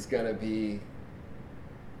is going to be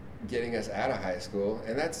getting us out of high school,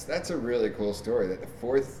 and that's a really cool story, that the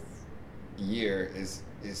fourth year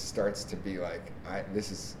starts to be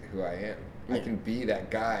this is who I am. Yeah. I can be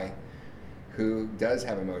that guy who does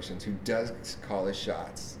have emotions, who does call his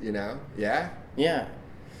shots, Yeah? Yeah.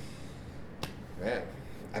 Man,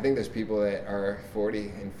 I think there's people that are 40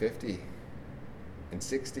 and 50 and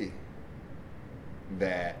 60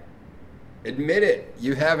 that admit it.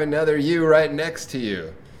 You have another you right next to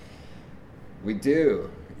you. We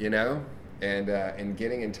do, and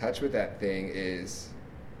getting in touch with that thing is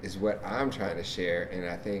what I'm trying to share, and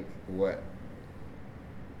I think what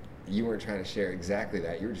you weren't trying to share exactly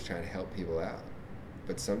that. You were just trying to help people out.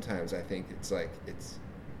 But sometimes I think it's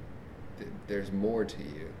there's more to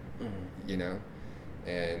you, mm-hmm.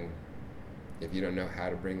 And if you don't know how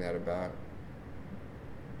to bring that about,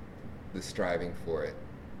 the striving for it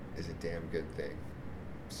is a damn good thing.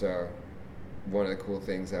 So one of the cool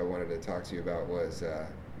things I wanted to talk to you about was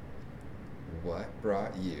what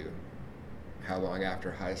brought you, how long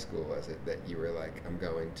after high school was it that you were I'm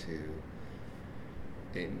going to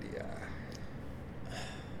India?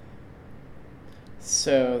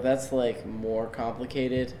 So that's more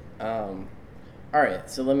complicated. All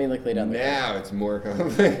right, so let me lay down the Now it's more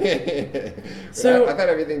complicated. So I thought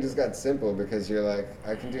everything just got simple because you're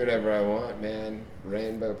I can do whatever I want, man.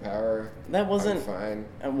 Rainbow power. That wasn't I'm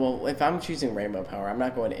fine. Well, if I'm choosing rainbow power, I'm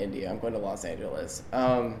not going to India. I'm going to Los Angeles.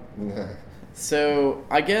 So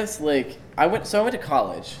I guess I went to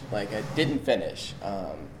college. I didn't finish.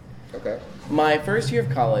 Okay. My first year of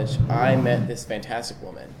college, I met this fantastic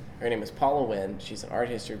woman. Her name is Paula Wynn. She's an art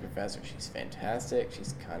history professor. She's fantastic.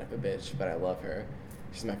 She's kind of a bitch, but I love her.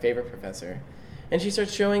 She's my favorite professor. And she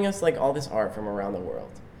starts showing us all this art from around the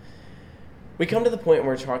world. We come to the point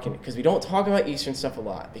where we're talking, because we don't talk about Eastern stuff a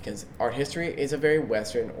lot, because art history is a very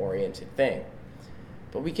Western-oriented thing.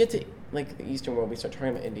 But we get to the Eastern world, we start talking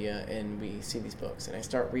about India, and we see these books. And I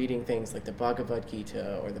start reading things like the Bhagavad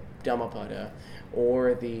Gita, or the Dhammapada,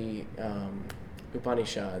 or the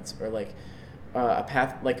Upanishads, or a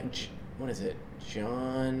path, what is it?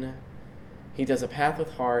 John, he does A Path with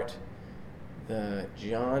Heart, I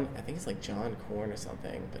think it's John Korn or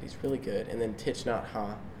something, but he's really good. And then Thich Nhat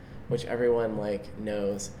Hanh, which everyone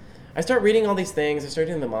knows. I start reading all these things, I start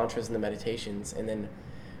doing the mantras and the meditations, and then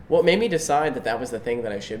what made me decide that was the thing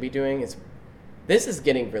that I should be doing is, this is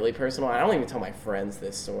getting really personal. I don't even tell my friends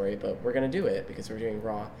this story, but we're going to do it because we're doing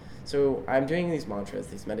Raw. So I'm doing these mantras,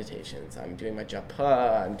 these meditations. I'm doing my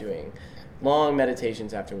japa. I'm doing long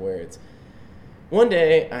meditations afterwards. One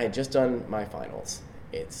day, I had just done my finals,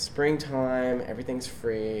 It's springtime, everything's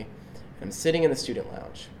free, and I'm sitting in the student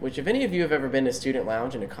lounge, which if any of you have ever been to student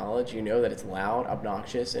lounge in a college, you know that it's loud,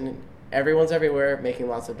 obnoxious, and everyone's everywhere making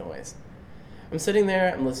lots of noise. I'm sitting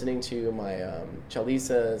there, I'm listening to my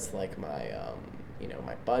chalisas, like my,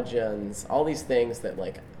 my bhajans, all these things that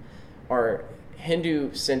like are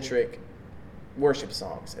Hindu-centric worship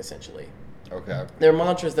songs, essentially. Okay. They're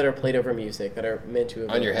mantras that are played over music that are meant to...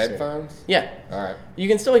 On your headphones? Yeah. All right. You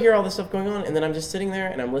can still hear all this stuff going on, and then I'm just sitting there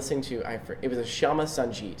and I'm listening to... It was a Shama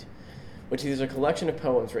Sangeet, which is a collection of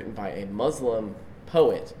poems written by a Muslim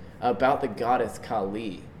poet about the goddess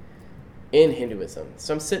Kali in Hinduism.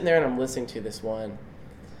 So I'm sitting there and I'm listening to this one,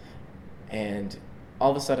 and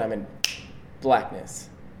all of a sudden I'm in blackness.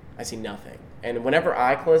 I see nothing. And whenever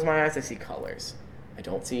I close my eyes, I see colors. I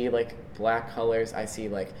don't see like black colors. I see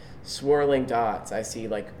like swirling dots. I see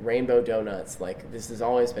like rainbow donuts. Like this has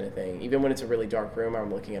always been a thing. Even when it's a really dark room,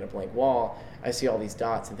 I'm looking at a blank wall, I see all these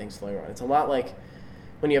dots and things floating around. It's a lot like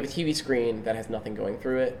when you have a TV screen that has nothing going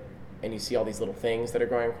through it and you see all these little things that are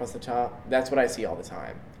going across the top. That's what I see all the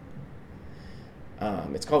time.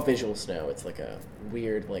 It's called visual snow. It's like a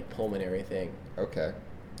weird like pulmonary thing. Okay.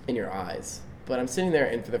 In your eyes. But I'm sitting there,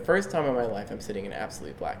 and for the first time in my life, I'm sitting in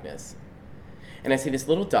absolute blackness. And I see this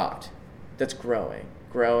little dot that's growing,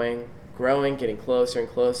 getting closer and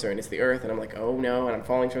closer, and it's the Earth, and I'm like, oh no, and I'm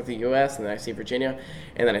falling towards the U.S., and then I see Virginia,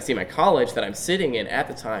 and then I see my college that I'm sitting in at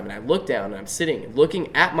the time, and I look down, and I'm sitting,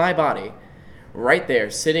 looking at my body, right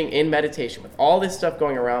there, sitting in meditation with all this stuff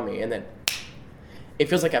going around me, and then it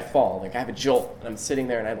feels like I fall, like I have a jolt, and I'm sitting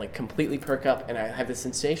there, and I like completely perk up, and I have this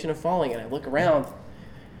sensation of falling, and I look around,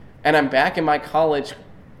 and I'm back in my college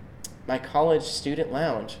student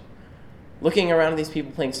lounge, looking around at these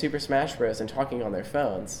people playing Super Smash Bros. And talking on their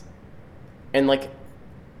phones. And like,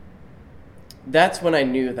 that's when I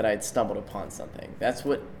knew that I'd stumbled upon something. That's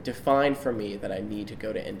what defined for me that I need to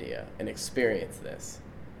go to India and experience this.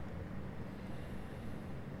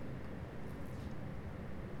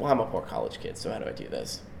 Well, I'm a poor college kid, so how do I do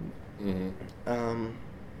this? Mm-hmm.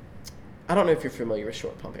 I don't know if you're familiar with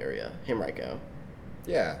Short Pump area, Henrico.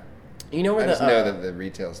 Yeah. You know where I just know that the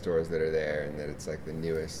retail stores that are there and that it's like the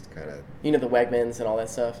newest kind of... You know the Wegmans and all that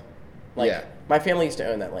stuff? Like, yeah. My family used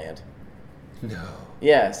to own that land. No.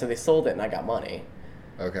 Yeah, so they sold it and I got money.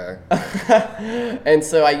 Okay. And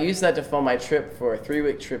so I used that to fund my trip for a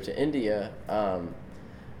 3-week trip to India.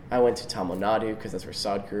 I went to Tamil Nadu because that's where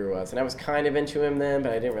Sadhguru was. And I was kind of into him then,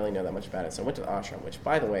 but I didn't really know that much about it. So I went to the ashram, which,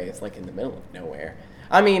 by the way, is like in the middle of nowhere.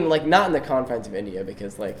 I mean, like, not in the confines of India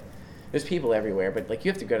because, like, there's people everywhere, but like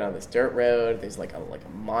you have to go down this dirt road. There's like a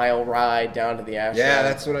mile ride down to the ashram. Yeah,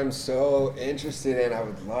 that's what I'm so interested in. I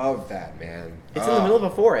would love that, man. It's in the middle of a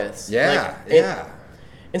forest. Yeah, like, yeah.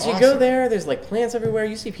 And so awesome. You go there. There's like plants everywhere.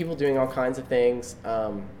 You see people doing all kinds of things.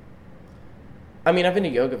 I mean, I've been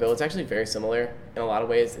to Yogaville. It's actually very similar in a lot of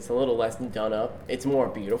ways. It's a little less done up. It's more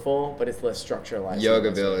beautiful, but it's less structuralized.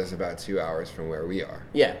 Yogaville is about 2 hours from where we are.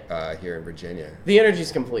 Yeah. Here in Virginia. The energy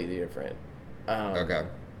is completely different. Okay.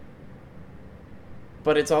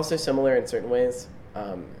 But it's also similar in certain ways.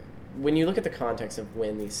 When you look at the context of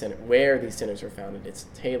where these centers were founded, it's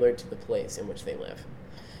tailored to the place in which they live.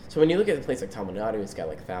 So when you look at a place like Tamil Nadu, it's got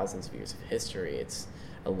like thousands of years of history. It's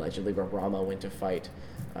allegedly where Rama went to fight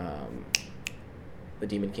the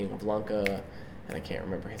demon king of Lanka, and I can't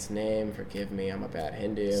remember his name. Forgive me, I'm a bad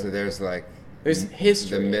Hindu. So there's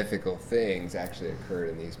history. The mythical things actually occurred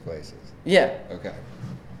in these places. Yeah. Okay.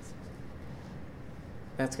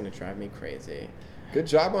 That's gonna drive me crazy. Good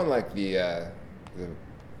job on like the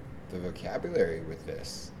vocabulary with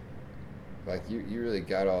this. Like you really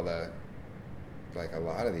got all the, like a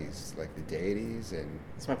lot of these, like the deities and...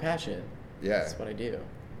 It's my passion. Yeah. That's what I do.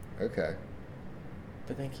 Okay.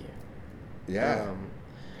 But thank you. Yeah.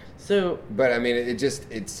 But I mean,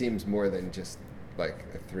 it seems more than just like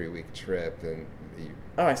a 3-week trip and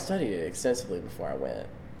I studied it extensively before I went.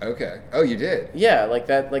 Okay. Oh, you did? Yeah, like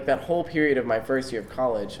that whole period of my first year of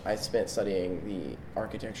college, I spent studying the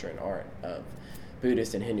architecture and art of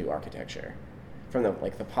Buddhist and Hindu architecture from the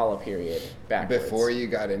Pala period backwards. Before you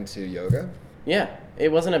got into yoga? Yeah.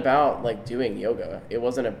 It wasn't about like doing yoga. It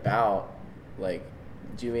wasn't about like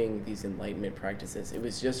doing these enlightenment practices. It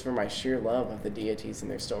was just for my sheer love of the deities and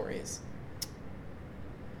their stories.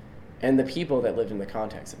 And the people that lived in the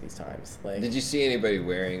context of these times. Like, did you see anybody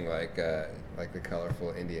wearing like the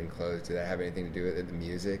colorful Indian clothes? Did that have anything to do with it? The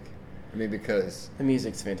music? I mean, because the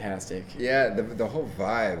music's fantastic. Yeah, the whole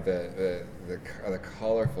vibe, the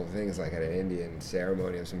colorful things like at an Indian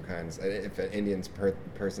ceremony of some kind. If an Indian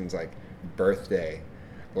person's like birthday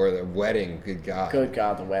or the wedding, good God,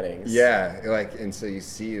 the weddings. Yeah, like, and so you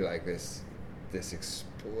see like this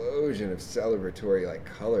explosion of celebratory like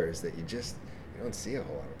colors that you don't see a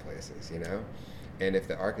whole lot of places, you know. And if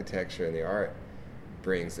the architecture and the art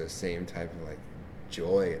brings those same type of like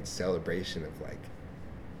joy and celebration of like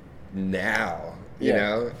now, you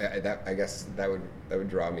know, that I guess that would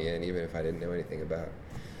draw me in, even if I didn't know anything about,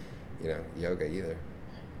 you know, yoga either.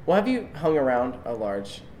 Well, have you hung around a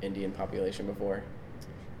large Indian population before?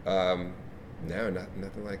 No,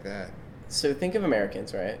 nothing like that. So think of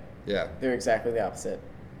Americans, right? Yeah. They're exactly the opposite.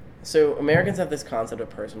 So Americans have this concept of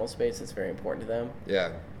personal space that's very important to them.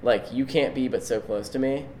 Yeah. Like, you can't be but so close to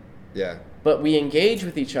me. Yeah. But we engage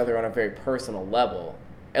with each other on a very personal level,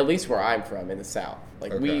 at least where I'm from in the South.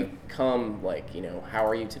 Like, we come like, you know, how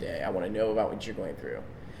are you today? I want to know about what you're going through.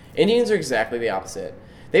 Indians are exactly the opposite.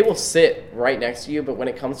 They will sit right next to you, but when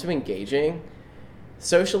it comes to engaging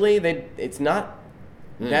socially, it's not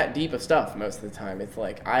that deep of stuff most of the time. It's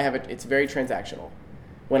like, it's very transactional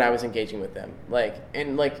when I was engaging with them. Like,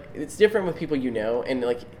 and like, it's different with people you know, and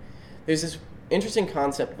like, there's this interesting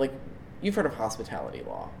concept, like, you've heard of hospitality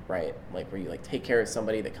law, right? Like, where you like take care of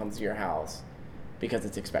somebody that comes to your house because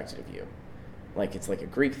it's expected of you. Like, it's like a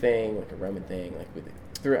Greek thing, like a Roman thing, like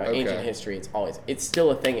throughout ancient history, it's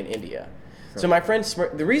still a thing in India. So my friend,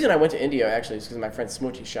 the reason I went to India actually is because my friend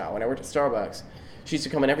Smriti Shah, when I worked at Starbucks, she used to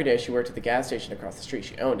come in every day. She worked at the gas station across the street.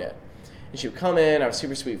 She owned it. And she would come in. I was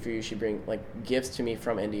super sweet for you. She'd bring like gifts to me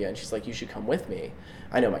from India. And she's like, you should come with me.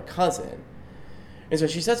 I know my cousin. And so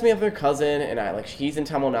she sets me up with her cousin. And he's in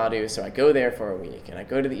Tamil Nadu. So I go there for a week. And I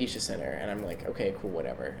go to the Isha Center. And I'm like, okay, cool,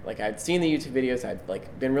 whatever. Like, I'd seen the YouTube videos. I'd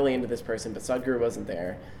like been really into this person. But Sadhguru wasn't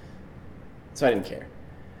there. So I didn't care.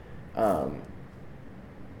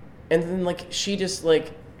 And then like she just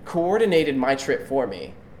like coordinated my trip for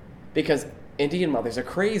me, because Indian mothers are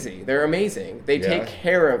crazy. They're amazing. They take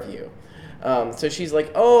care of you. So she's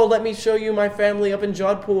like, oh, let me show you my family up in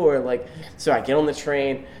Jodhpur. Like, so I get on the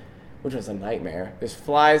train, which was a nightmare. There's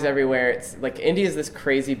flies everywhere. It's like, India's this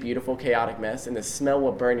crazy, beautiful, chaotic mess, and the smell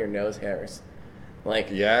will burn your nose hairs. Like,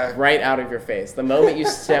 right out of your face. The moment you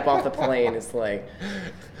step off the plane, it's like,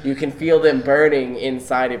 you can feel them burning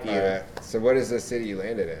inside of you. So what is the city you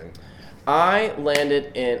landed in? I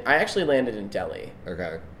actually landed in Delhi.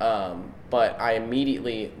 Okay. But I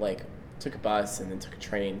immediately like took a bus and then took a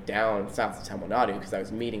train down south to Tamil Nadu because I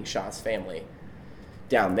was meeting Shah's family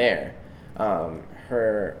down there.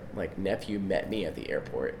 Her like nephew met me at the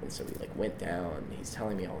airport, and so we like went down. And he's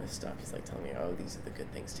telling me all this stuff. He's like telling me, oh, these are the good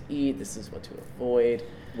things to eat. This is what to avoid.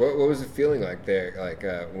 What was it feeling like there? Like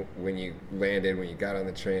when you landed, when you got on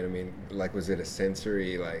the train? I mean, like, was it a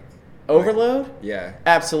sensory like overload? Like, yeah.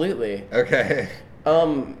 Absolutely. Okay.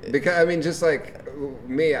 Because I mean, just like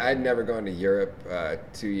me, I'd never gone to Europe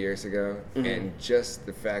 2 years ago, and just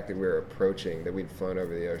the fact that we were approaching, that we'd flown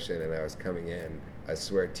over the ocean, and I was coming in, I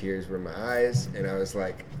swear tears were in my eyes, and I was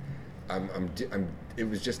like, it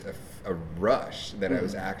was just a rush that I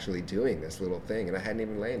was actually doing this little thing, and I hadn't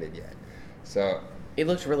even landed yet. So it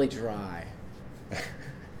looked really dry.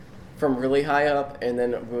 From really high up, and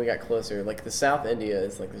then when we got closer, like the South India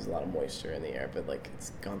is like there's a lot of moisture in the air, but like it's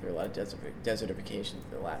gone through a lot of desertification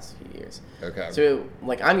for the last few years. Okay. So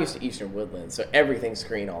like I'm used to eastern woodlands, so everything's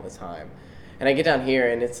green all the time, and I get down here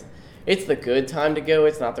and it's the good time to go.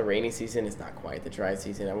 It's not the rainy season. It's not quite the dry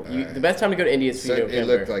season. The best time to go to India is November. It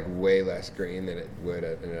looked like way less green than it would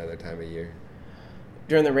at another time of year.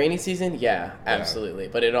 During the rainy season, yeah, absolutely.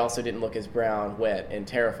 But it also didn't look as brown, wet, and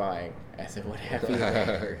terrifying as it would have been.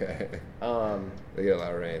 Okay. They get a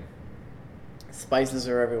lot of rain. Spices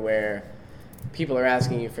are everywhere. People are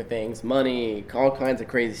asking you for things, money, all kinds of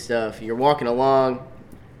crazy stuff. You're walking along,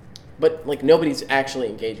 but like nobody's actually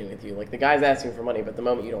engaging with you. Like the guy's asking for money, but the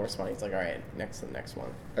moment you don't respond, he's like, all right, next to the next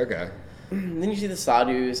one. Okay. Then you see the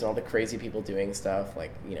sadhus and all the crazy people doing stuff,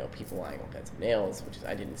 like, you know, people lying on beds of nails, which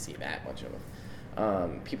I didn't see that much of.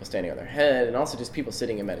 People standing on their head, and also just people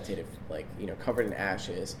sitting in meditative, like, you know, covered in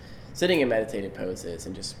ashes, sitting in meditative poses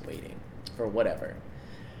and just waiting for whatever.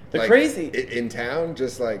 Like crazy in town,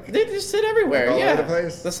 just like they just sit everywhere. Like all over the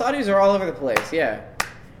place. The sadhus are all over the place. Yeah,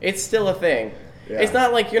 it's still a thing. Yeah. It's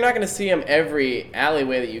not like you're not going to see them every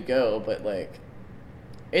alleyway that you go, but like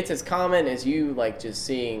it's as common as you like just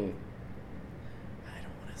seeing.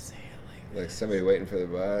 Like somebody waiting for the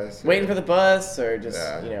bus? Waiting for the bus, or just,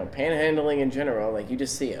 you know, panhandling in general. Like, you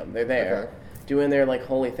just see them. They're there. Doing their, like,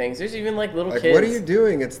 holy things. There's even, like, little kids. What are you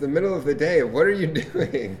doing? It's the middle of the day. What are you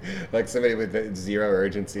doing? Like somebody with zero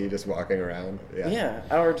urgency just walking around. Yeah,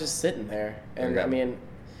 or just sitting there. And, I mean...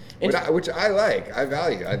 Which I like. I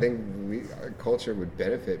value. I think our culture would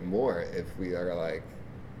benefit more if we are, like,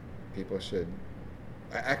 people should...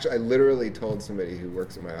 I literally told somebody who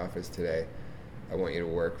works at my office today... I want you to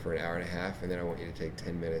work for an hour and a half, and then I want you to take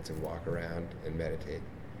 10 minutes and walk around and meditate.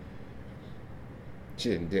 She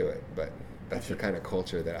didn't do it, but that's the kind of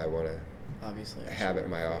culture that I want to Obviously, have at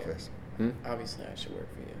my office. Obviously, I should work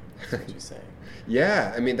for you. That's what you're saying.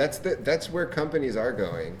 Yeah, I mean that's where companies are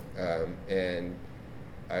going, and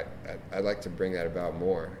I'd like to bring that about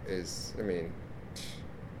more.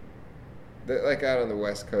 Like out on the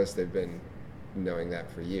West Coast, they've been knowing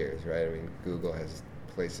that for years, right? I mean, Google has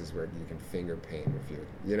places where you can finger paint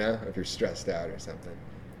if you're stressed out or something.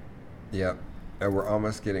 Yep, and we're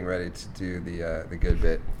almost getting ready to do the good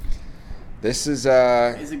bit. This is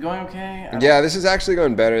it going okay? Yeah, this is actually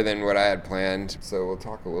going better than what I had planned. So we'll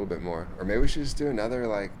talk a little bit more, or maybe we should just do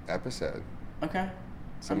another episode. Okay.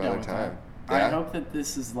 Some other time. Yeah? I hope that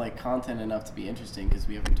this is content enough to be interesting, because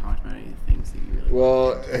we haven't talked about any of the things that you really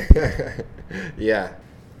want to do. Yeah,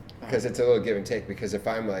 because it's a little give and take. Because if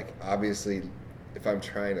I'm if I'm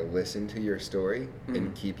trying to listen to your story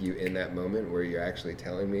and keep you in that moment where you're actually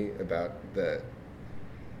telling me about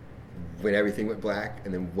when everything went black,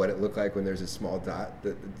 and then what it looked like when there's a small dot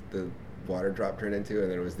that the water drop turned into,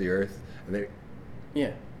 and then it was the earth, and then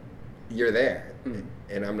you're there,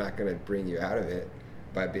 and I'm not going to bring you out of it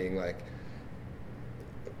by being like,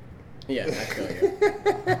 I feel you.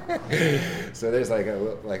 So there's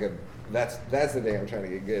that's the thing I'm trying to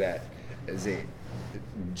get good at as a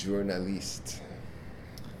journalist.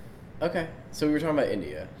 Okay, so we were talking about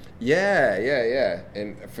India. Yeah,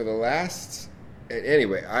 and for the last.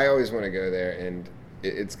 Anyway, I always want to go there, and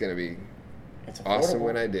it's going to be awesome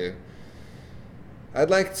when I do. I'd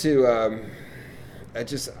like to.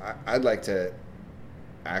 I'd like to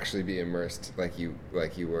actually be immersed like you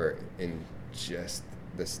were in just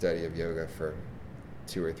the study of yoga for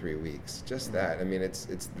 2 or 3 weeks. Just that. I mean, it's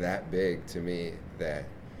that big to me, that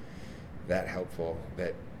helpful,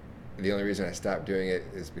 that the only reason I stopped doing it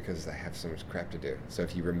is because I have so much crap to do. So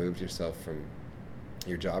if you removed yourself from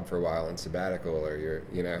your job for a while on sabbatical, or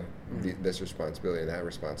this responsibility and that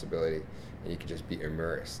responsibility, and you could just be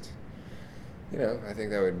immersed, I think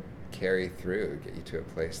that would carry through, get you to a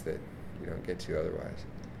place that you don't get to otherwise.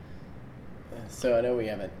 So I know we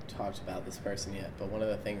haven't talked about this person yet, but one of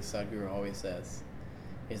the things Sadhguru always says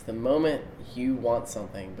is, the moment you want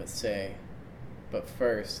something but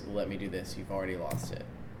first let me do this, you've already lost it.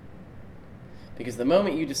 Because the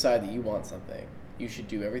moment you decide that you want something, you should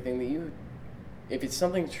do everything if it's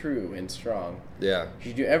something true and strong, you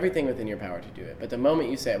should do everything within your power to do it. But the moment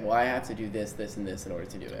you say, well, I have to do this, this, and this in order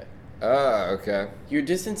to do it, okay, you're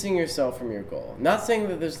distancing yourself from your goal. Not saying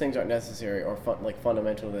that those things aren't necessary or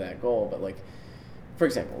fundamental to that goal, but for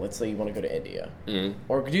example, let's say you want to go to India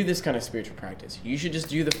or do this kind of spiritual practice. You should just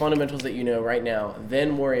do the fundamentals that you know right now,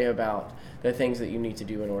 then worry about the things that you need to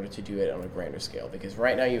do in order to do it on a grander scale. Because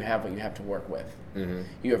right now you have what you have to work with.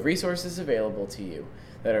 You have resources available to you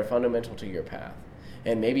that are fundamental to your path.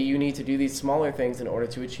 And maybe you need to do these smaller things in order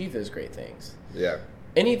to achieve those great things. Yeah.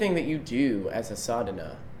 Anything that you do as a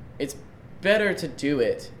sadhana, it's better to do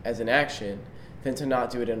it as an action than to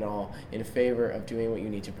not do it at all, in favor of doing what you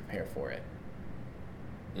need to prepare for it.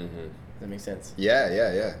 Does that make sense? Yeah.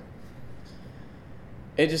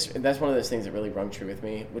 That's one of those things that really rung true with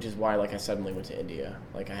me, which is why I suddenly went to India.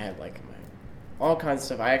 I had all kinds of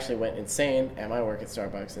stuff. I actually went insane at my work at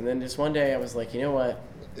Starbucks, and then just one day I was like, you know what?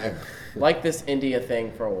 I like this India thing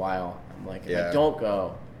for a while. I'm like, if I don't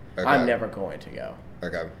go, I'm never going to go.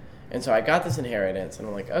 Okay. And so I got this inheritance, and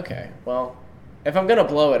I'm like, okay, well, if I'm gonna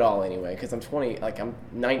blow it all anyway, because I'm 20, I'm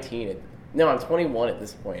 19. I'm 21 at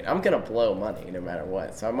this point. I'm gonna blow money no matter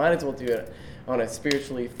what. So I might as well do it on a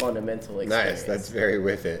spiritually fundamental experience. Nice. That's very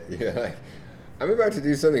with it. I'm about to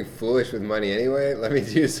do something foolish with money anyway. Let me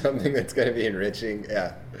do something that's going to be enriching.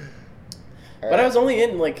 Yeah. But I was only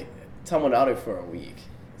in Tamil Nadu for a week.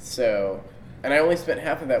 So, and I only spent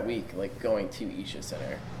half of that week going to Isha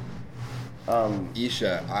Center.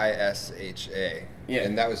 Isha, ISHA. Yeah.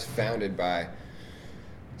 And that was founded by.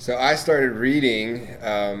 So I started reading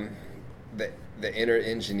the Inner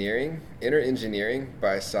Engineering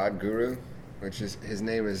by Sadhguru, which is, his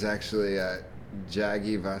name is actually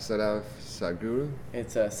Jagi Vasudeva Sadhguru.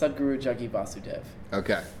 It's Sadhguru Jagi Vasudev.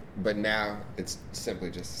 Okay, but now it's simply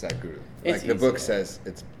just Sadhguru. It's the book easy, says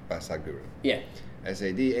it's by Sadhguru. Yeah.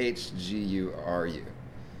 Sadhguru.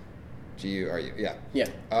 Guru, yeah.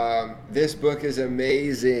 Yeah. This book is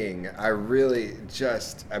amazing.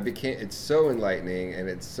 It's so enlightening, and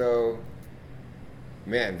it's so,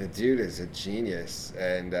 man, the dude is a genius,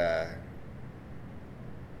 and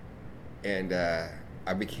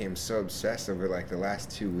I became so obsessed over the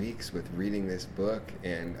last 2 weeks with reading this book,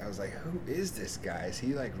 and I was like, who is this guy? Is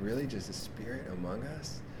he really just a spirit among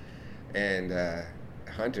us? And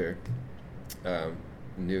Hunter,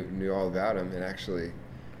 knew all about him, and actually,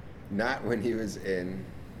 not when he was in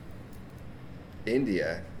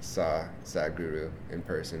India, saw Sadhguru in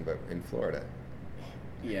person, but in Florida.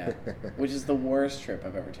 Yeah, which is the worst trip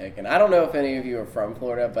I've ever taken. I don't know if any of you are from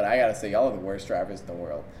Florida, but I gotta say, y'all are the worst drivers in the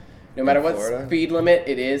world. No matter what speed limit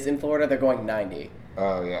it is in Florida, they're going 90.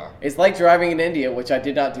 Oh, yeah. It's like driving in India, which I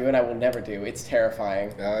did not do and I will never do. It's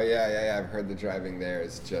terrifying. Oh, yeah. I've heard the driving there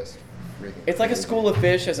is just freaking It's like a crazy. school of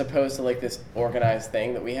fish as opposed to like this organized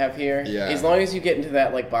thing that we have here. Yeah. As long as you get into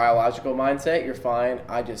that like biological mindset, you're fine.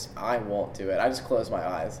 I won't do it. I just close my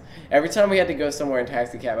eyes. Every time we had to go somewhere in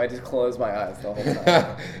taxi cab, I just closed my eyes the whole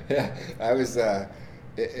time. Yeah. I was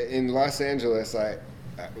in Los Angeles.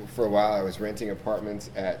 For a while, I was renting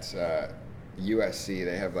apartments at USC.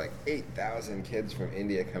 They have like 8,000 kids from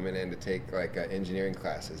India coming in to take like engineering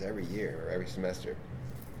classes every year or every semester.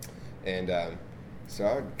 And so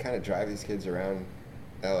I would kind of drive these kids around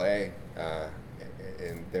LA,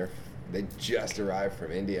 and they just arrived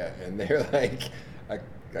from India, and they're like, I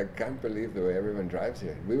can't believe the way everyone drives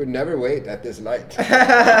here. We would never wait at this light.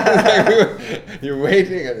 You're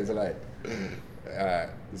waiting at this light.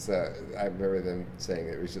 So I remember them saying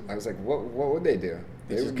it. I was like, what would they do?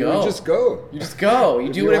 You would just go. You just go.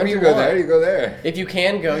 You do whatever you want. If you want to go there, you go there. If you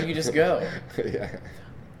can go, you just go. Yeah.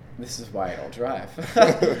 This is why I don't drive.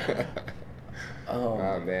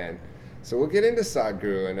 Oh, man. So we'll get into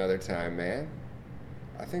Sadhguru another time, man.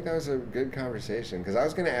 I think that was a good conversation, because I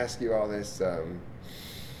was going to ask you all this,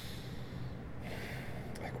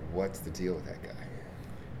 like, what's the deal with that guy?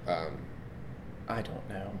 I don't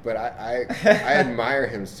know. But I admire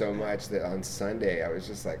him so much that on Sunday I was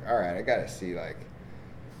just like, all right, I got to see, like,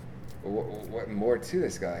 what more to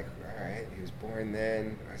this guy. Like, all right, he was born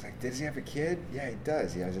then. I was like, does he have a kid? Yeah, he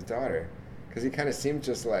does. He has a daughter. Because he kind of seemed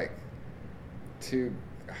just like too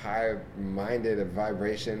high-minded a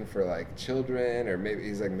vibration for like children, or maybe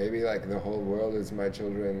he's like, maybe like the whole world is my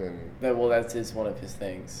children. And well, that's one of his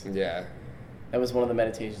things. Yeah. That was one of the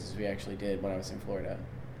meditations we actually did when I was in Florida.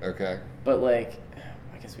 Okay. But like,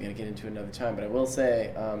 I guess we gotta get into it another time. But I will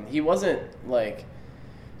say, he wasn't like,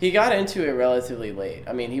 he got into it relatively late.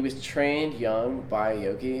 I mean, he was trained young by a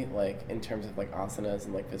yogi, like in terms of like asanas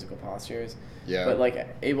and like physical postures. Yeah. But like,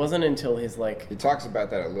 it wasn't until his like, he talks about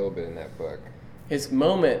that a little bit in that book. His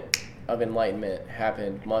moment of enlightenment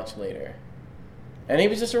happened much later, and he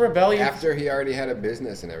was just a rebellious. After he already had a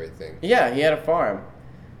business and everything. Yeah, he had a farm,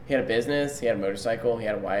 he had a business, he had a motorcycle, he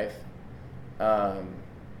had a wife.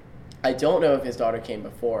 I don't know if his daughter came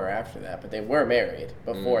before or after that, but they were married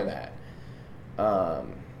before that.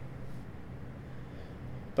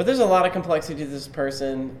 But there's a lot of complexity to this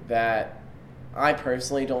person that I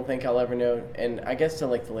personally don't think I'll ever know. And I guess to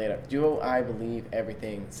like to lay it up, do I believe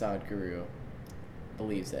everything Sadhguru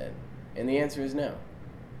believes in? And the answer is no.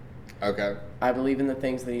 Okay. I believe in the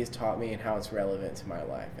things that he's taught me and how it's relevant to my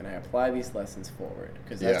life, and I apply these lessons forward,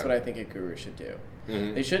 because that's what I think a guru should do.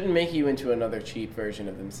 Mm-hmm. They shouldn't make you into another cheap version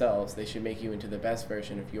of themselves. They should make you into the best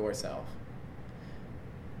version of yourself.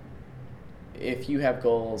 If you have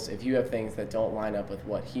goals, if you have things that don't line up with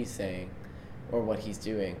what he's saying or what he's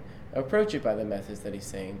doing, approach it by the methods that he's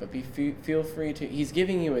saying, but feel free to. He's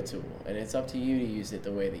giving you a tool, and it's up to you to use it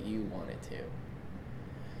the way that you want it to.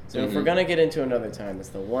 So if we're going to get into another time, that's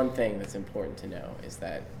the one thing that's important to know, is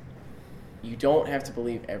that you don't have to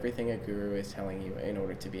believe everything a guru is telling you in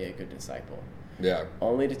order to be a good disciple. Yeah.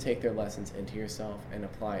 Only to take their lessons into yourself and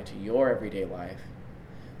apply it to your everyday life,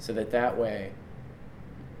 so that way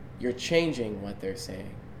you're changing what they're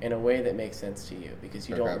saying in a way that makes sense to you, because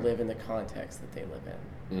you don't live in the context that they live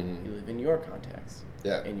in. Mm-hmm. You live in your context,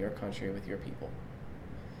 in your country with your people.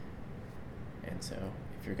 And so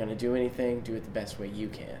if you're going to do anything, do it the best way you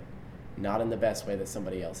can, not in the best way that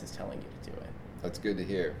somebody else is telling you to do it. That's good to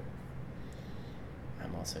hear.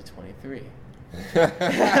 I'm also 23.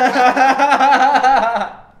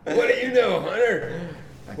 What do you know, Hunter?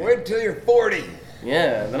 Okay. Wait till you're 40.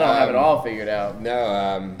 Yeah, then I'll have it all figured out.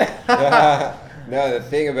 No, no, the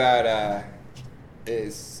thing about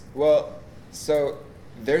is, well, so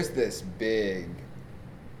there's this big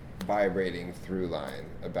vibrating through line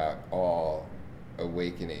about all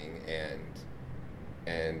awakening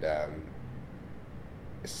and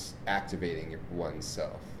activating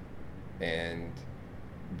oneself and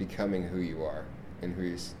becoming who you are and who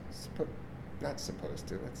you're not supposed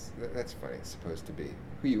to. That's funny. It's supposed to be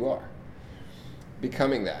who you are.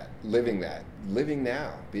 Becoming that, living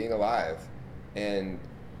now, being alive, and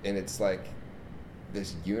it's like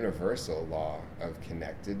this universal law of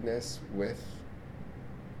connectedness with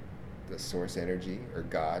the source energy or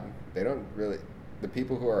God. They don't really, the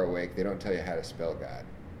people who are awake, they don't tell you how to spell God.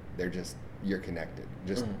 They're just, you're connected.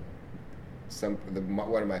 Just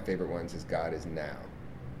one of my favorite ones is God is now.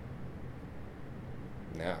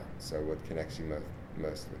 Now. So what connects you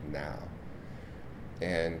most with now?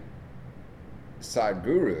 And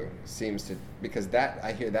Sadhguru seems to, because that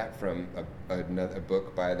I hear that from a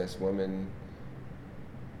book by this woman,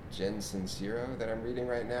 Jen Sincero, that I'm reading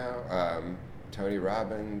right now. Tony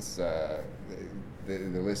Robbins. The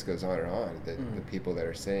list goes on and on. The people that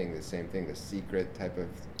are saying the same thing, the secret type of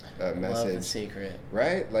message. Love The Secret.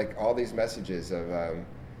 Right? Like all these messages of,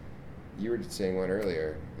 you were saying one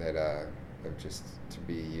earlier, that of just to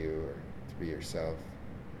be you or to be yourself.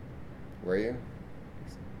 Were you?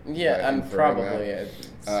 Yeah, I'm probably.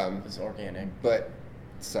 It's organic. But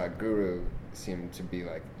Sadhguru seemed to be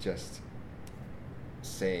like just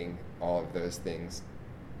saying all of those things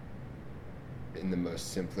in the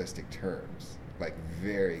most simplistic terms, like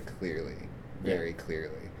very clearly.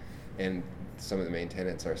 And some of the main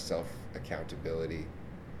tenets are self-accountability,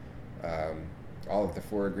 all of the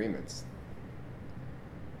 4 agreements.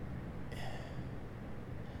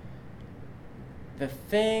 The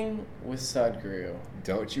thing with Sadhguru...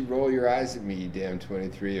 Don't you roll your eyes at me, you damn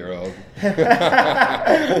 23-year-old.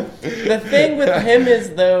 The thing with him is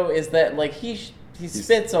that like he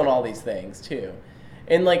spits on all these things too,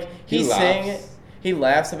 and like he's saying it, he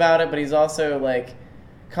laughs about it, but he's also like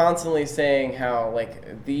constantly saying how like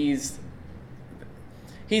he's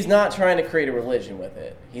not trying to create a religion with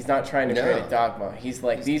it. He's not trying to create a dogma. He's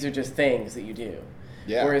like, these are just things that you do.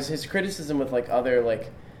 Yeah. Whereas his criticism with like other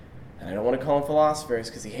like, and I don't want to call them philosophers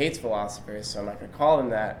because he hates philosophers, so I'm not going to call them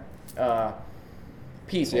that.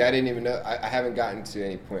 People. See, I didn't even know. I haven't gotten to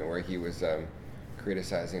any point where he was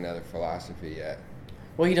criticizing another philosophy yet.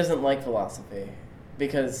 Well, he doesn't like philosophy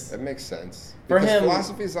because that makes sense. For him,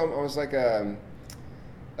 philosophy is almost like an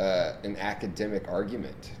academic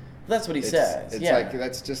argument. That's what he says. It's like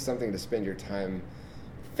that's just something to spend your time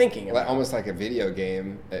thinking about. Almost like a video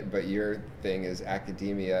game, but your thing is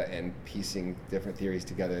academia and piecing different theories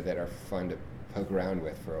together that are fun to poke around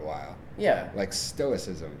with for a while. Yeah. Like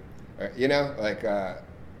Stoicism. Or, like, I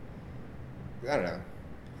don't know,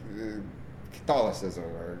 Catholicism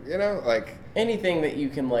or, like... Anything that you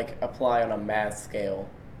can, like, apply on a mass scale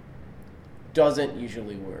doesn't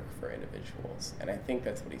usually work for individuals. And I think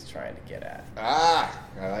that's what he's trying to get at. Ah,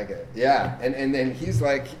 I like it. Yeah. And then he's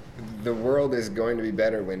like, the world is going to be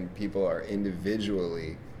better when people are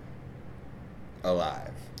individually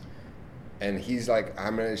alive. And he's like,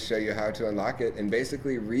 I'm going to show you how to unlock it and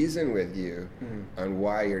basically reason with you on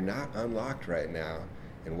why you're not unlocked right now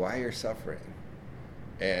and why you're suffering.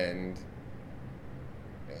 And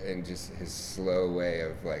just his slow way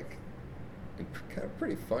of like, kind of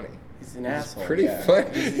pretty funny. He's an asshole. Pretty funny.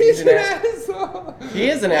 He's an asshole. He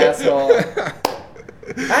is an asshole.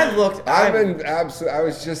 I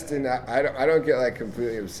was just in. I don't get like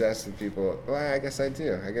completely obsessed with people. Well, I guess I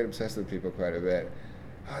do. I get obsessed with people quite a bit.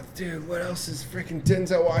 Oh, dude, what else is freaking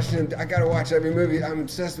Denzel Washington? I gotta watch every movie. I'm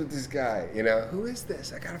obsessed with this guy. Who is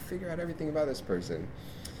this? I gotta figure out everything about this person.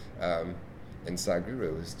 And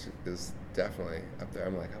Sadhguru is definitely up there.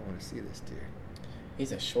 I'm like, I want to see this dude.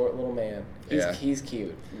 He's a short little man. He's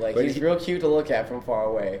cute. Like, he's real cute to look at from far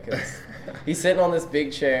away because he's sitting on this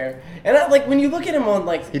big chair. And when you look at him on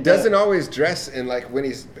like... He doesn't always dress in like when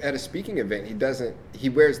he's at a speaking event. He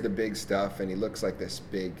wears the big stuff and he looks like this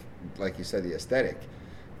big, like you said, the aesthetic.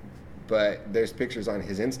 But there's pictures on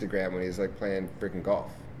his Instagram when he's like playing freaking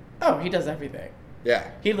golf. Oh, he does everything. Yeah.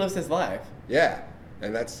 He lives his life. Yeah.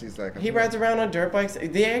 And he's like... He rides around on dirt bikes.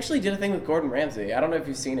 They actually did a thing with Gordon Ramsay. I don't know if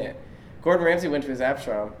you've seen it. Gordon Ramsay went to his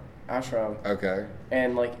ashram. Okay.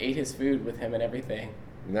 And like ate his food with him and everything.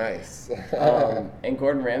 Nice. And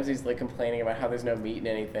Gordon Ramsay's like complaining about how there's no meat in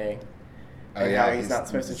anything. And how he's not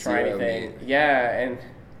supposed to try anything. Meat. Yeah,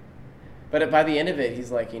 but by the end of it, he's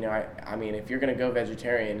like, I mean, if you're going to go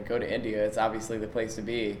vegetarian, go to India. It's obviously the place to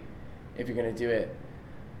be if you're going to do it.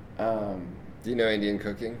 Do you know Indian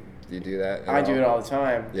cooking? Do you do that? I do it all the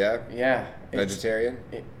time. Yeah? Yeah. Vegetarian?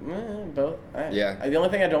 Both. The only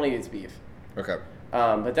thing I don't eat is beef. Okay.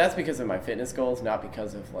 But that's because of my fitness goals, not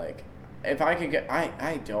because of like, if I could get,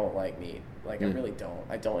 I don't like meat. Like I really don't.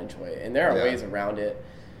 I don't enjoy it. And there are ways around it.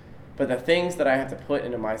 But the things that I have to put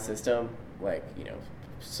into my system, like,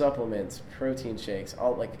 supplements, protein shakes,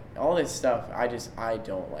 all this stuff, I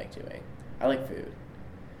don't like doing. I like food.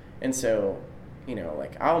 And so,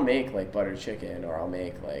 like I'll make like butter chicken or I'll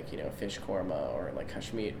make like, fish korma or like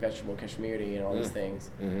vegetable kashmiri and all these things.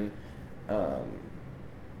 Mm-hmm.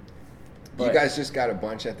 You guys just got a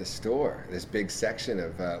bunch at the store. This big section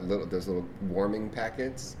of those little warming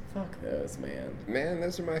packets. Fuck those, man. Man,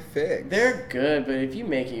 those are my figs. They're good, but if you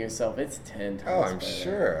make it yourself, it's 10 times Oh, I'm better.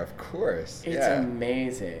 sure. Of course. It's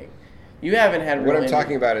amazing. You haven't had What I'm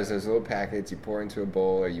talking about is those little packets you pour into a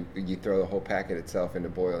bowl, or you throw the whole packet itself into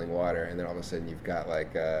boiling water, and then all of a sudden you've got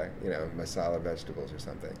like masala vegetables or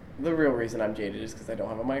something. The real reason I'm jaded is because I don't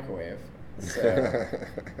have a microwave, so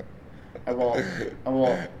I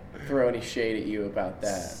won't throw any shade at you about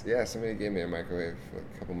that. Yeah, somebody gave me a microwave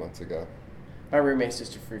a couple months ago. My roommates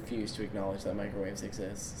just refuse to acknowledge that microwaves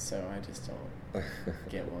exist, so I just don't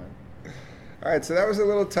get one. All right, so that was a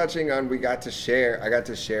little touching on. I got to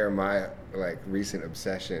share my recent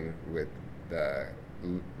obsession with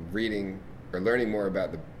reading or learning more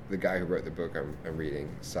about the guy who wrote the book I'm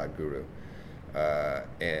reading, Sadhguru,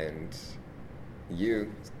 and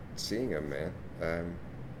you seeing him, man.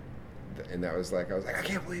 And that was like, I was like, I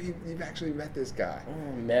can't believe you've actually met this guy.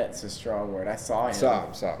 Met's a strong word. I saw him.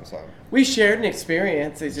 Saw him. We shared an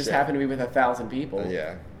experience. It just happened to be with 1,000 people.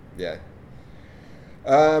 Yeah.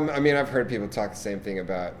 I've heard people talk the same thing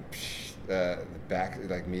about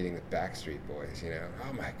meeting with Backstreet Boys.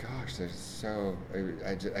 Oh my gosh, they're so.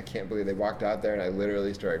 I can't believe they walked out there and I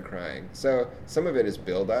literally started crying. So some of it is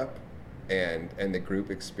build up, and the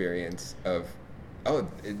group experience of,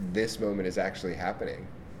 this moment is actually happening.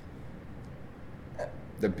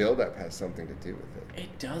 The build-up has something to do with it.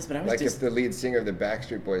 It does, but I was if the lead singer of the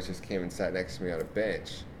Backstreet Boys just came and sat next to me on a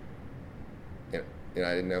bench, and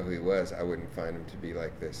I didn't know who he was, I wouldn't find him to be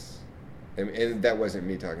like this. And that wasn't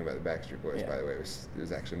me talking about the Backstreet Boys, by the way. It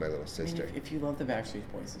was actually my little sister. If you love the Backstreet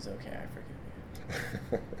Boys, it's okay. I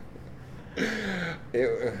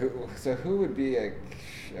forgive you. So who would be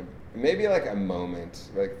maybe like a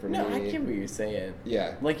moment, like for me? No, I get what you're saying.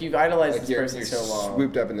 Yeah. Like you've idolized this you're person so long.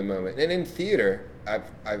 Swooped up in the moment. And in theater,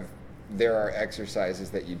 there are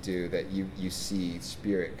exercises that you do that you see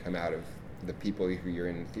spirit come out of the people who you're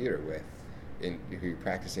in theater with, who you're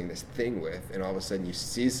practicing this thing with, and all of a sudden you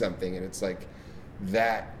see something and it's like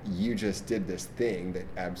that you just did this thing that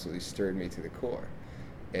absolutely stirred me to the core.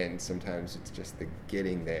 And sometimes it's just the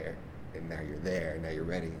getting there, and now you're there, now you're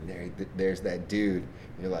ready, and there's that dude,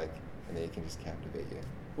 and you're like, and then he can just captivate you.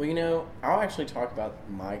 Well, I'll actually talk about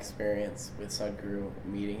my experience with Sadhguru,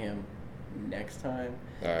 meeting him next time,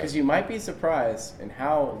 because you might be surprised in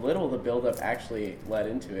how little the build-up actually led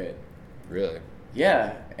into it. Really?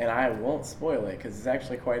 Yeah, and I won't spoil it because it's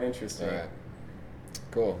actually quite interesting. All right.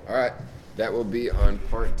 Cool. All right. That will be on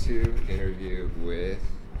part 2 interview with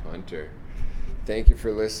Hunter. Thank you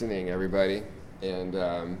for listening, everybody. And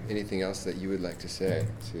anything else that you would like to say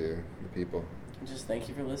to the people? Just thank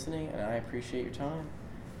you for listening, and I appreciate your time.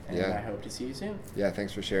 And I hope to see you soon. Yeah,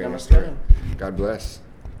 thanks for sharing your Namaste. story. God bless.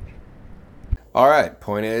 All right,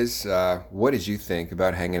 point is, what did you think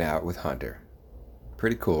about hanging out with Hunter?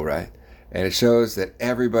 Pretty cool, right? And it shows that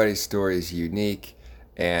everybody's story is unique,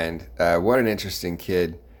 and what an interesting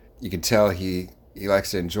kid. You can tell he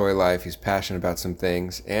likes to enjoy life, he's passionate about some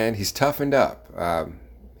things, and he's toughened up.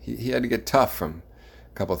 He had to get tough from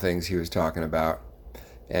a couple things he was talking about.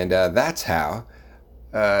 And that's how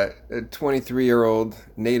a 23-year-old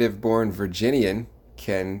native-born Virginian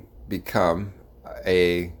can become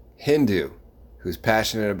a Hindu who's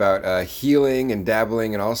passionate about healing and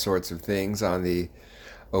dabbling in all sorts of things on the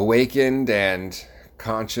awakened and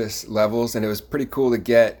conscious levels. And it was pretty cool to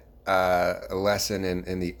get a lesson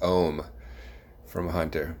in the Om from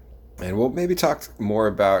Hunter. And we'll maybe talk more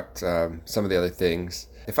about some of the other things.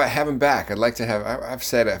 If I have him back, I'd like to have, I've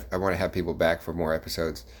said I want to have people back for more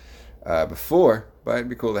episodes before, but it'd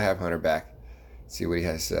be cool to have Hunter back, see what he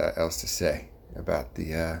has else to say about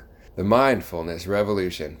the mindfulness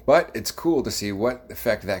revolution. But it's cool to see what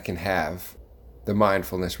effect that can have, the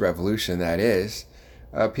mindfulness revolution that is,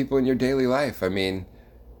 people in your daily life. I mean,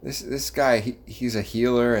 this guy, he's a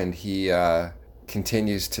healer, and he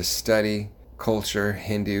continues to study culture,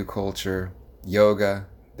 Hindu culture, yoga,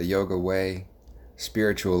 the yoga way,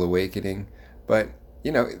 spiritual awakening. But,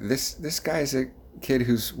 this guy's a kid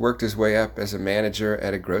who's worked his way up as a manager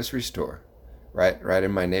at a grocery store, right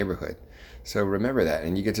in my neighborhood. So remember that,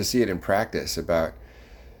 and you get to see it in practice about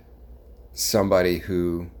somebody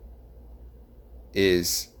who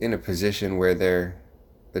is in a position where they're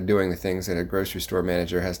doing the things that a grocery store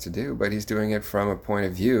manager has to do, but he's doing it from a point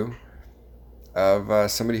of view of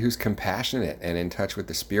somebody who's compassionate and in touch with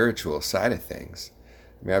the spiritual side of things.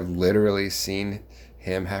 I mean, I've literally seen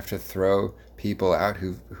him have to throw people out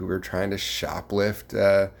who were trying to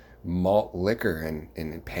shoplift malt liquor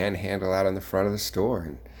and panhandle out on the front of the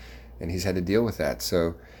store, and he's had to deal with that.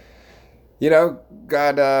 So,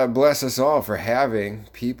 God bless us all for having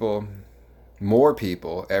more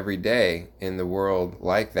people every day in the world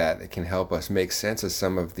like that can help us make sense of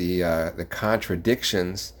some of the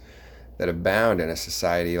contradictions that abound in a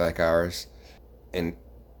society like ours, and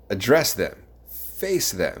address them,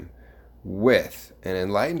 face them with an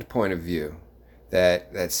enlightened point of view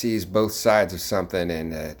that sees both sides of something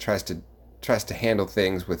and tries to handle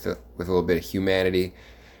things with a little bit of humanity,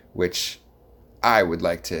 which I would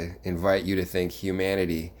like to invite you to think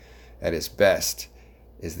humanity at its best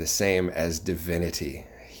is the same as divinity.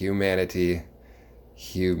 Humanity,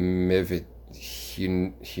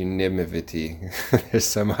 unanimity. There's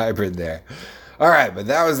some hybrid there. All right, but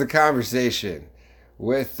that was the conversation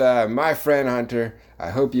with my friend Hunter. I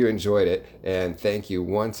hope you enjoyed it, and thank you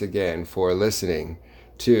once again for listening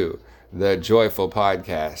to the Joyful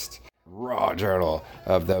Podcast, Raw Journal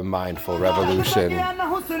of the Mindful Revolution.